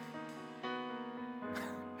me.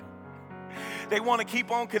 They want to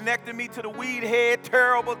keep on connecting me to the weed head,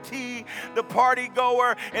 terrible T, the party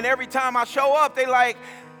goer. And every time I show up, they like,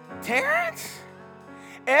 Terrence?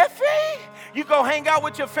 Effie? You go hang out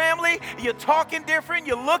with your family, you're talking different,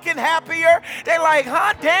 you're looking happier. They like,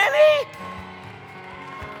 huh, Danny?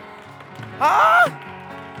 Huh?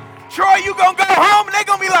 Troy, you gonna go home? And they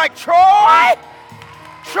gonna be like, Troy?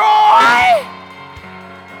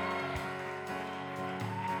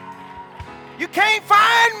 You can't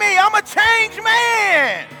find me. I'm a changed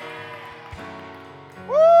man.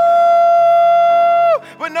 Woo!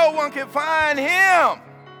 But no one can find him.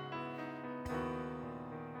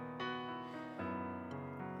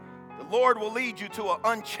 The Lord will lead you to an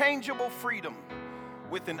unchangeable freedom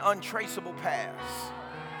with an untraceable past.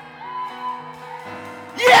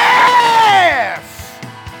 Yes!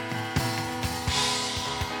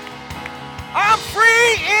 I'm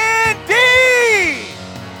free indeed.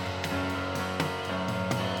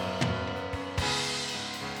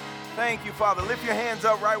 Thank you, Father. Lift your hands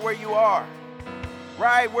up right where you are.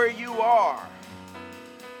 Right where you are.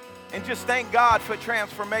 And just thank God for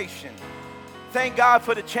transformation. Thank God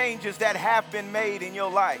for the changes that have been made in your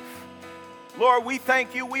life. Lord, we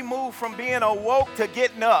thank you. We move from being awoke to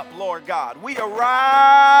getting up, Lord God. We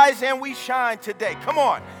arise and we shine today. Come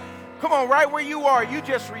on. Come on, right where you are. You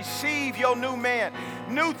just receive your new man.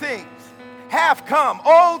 New things have come.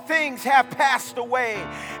 Old things have passed away.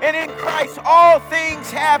 And in Christ, all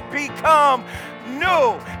things have become new.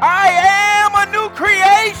 I am a new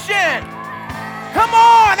creation. Come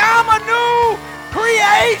on, I'm a new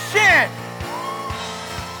creation.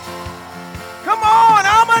 Come on,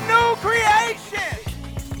 I'm a new creation.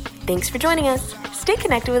 Thanks for joining us. Stay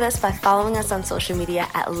connected with us by following us on social media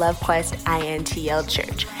at LoveQuest INTL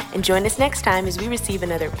Church. And join us next time as we receive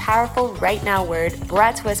another powerful Right Now word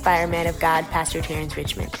brought to us by our man of God, Pastor Terrence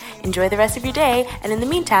Richmond. Enjoy the rest of your day, and in the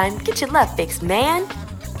meantime, get your love fixed, man.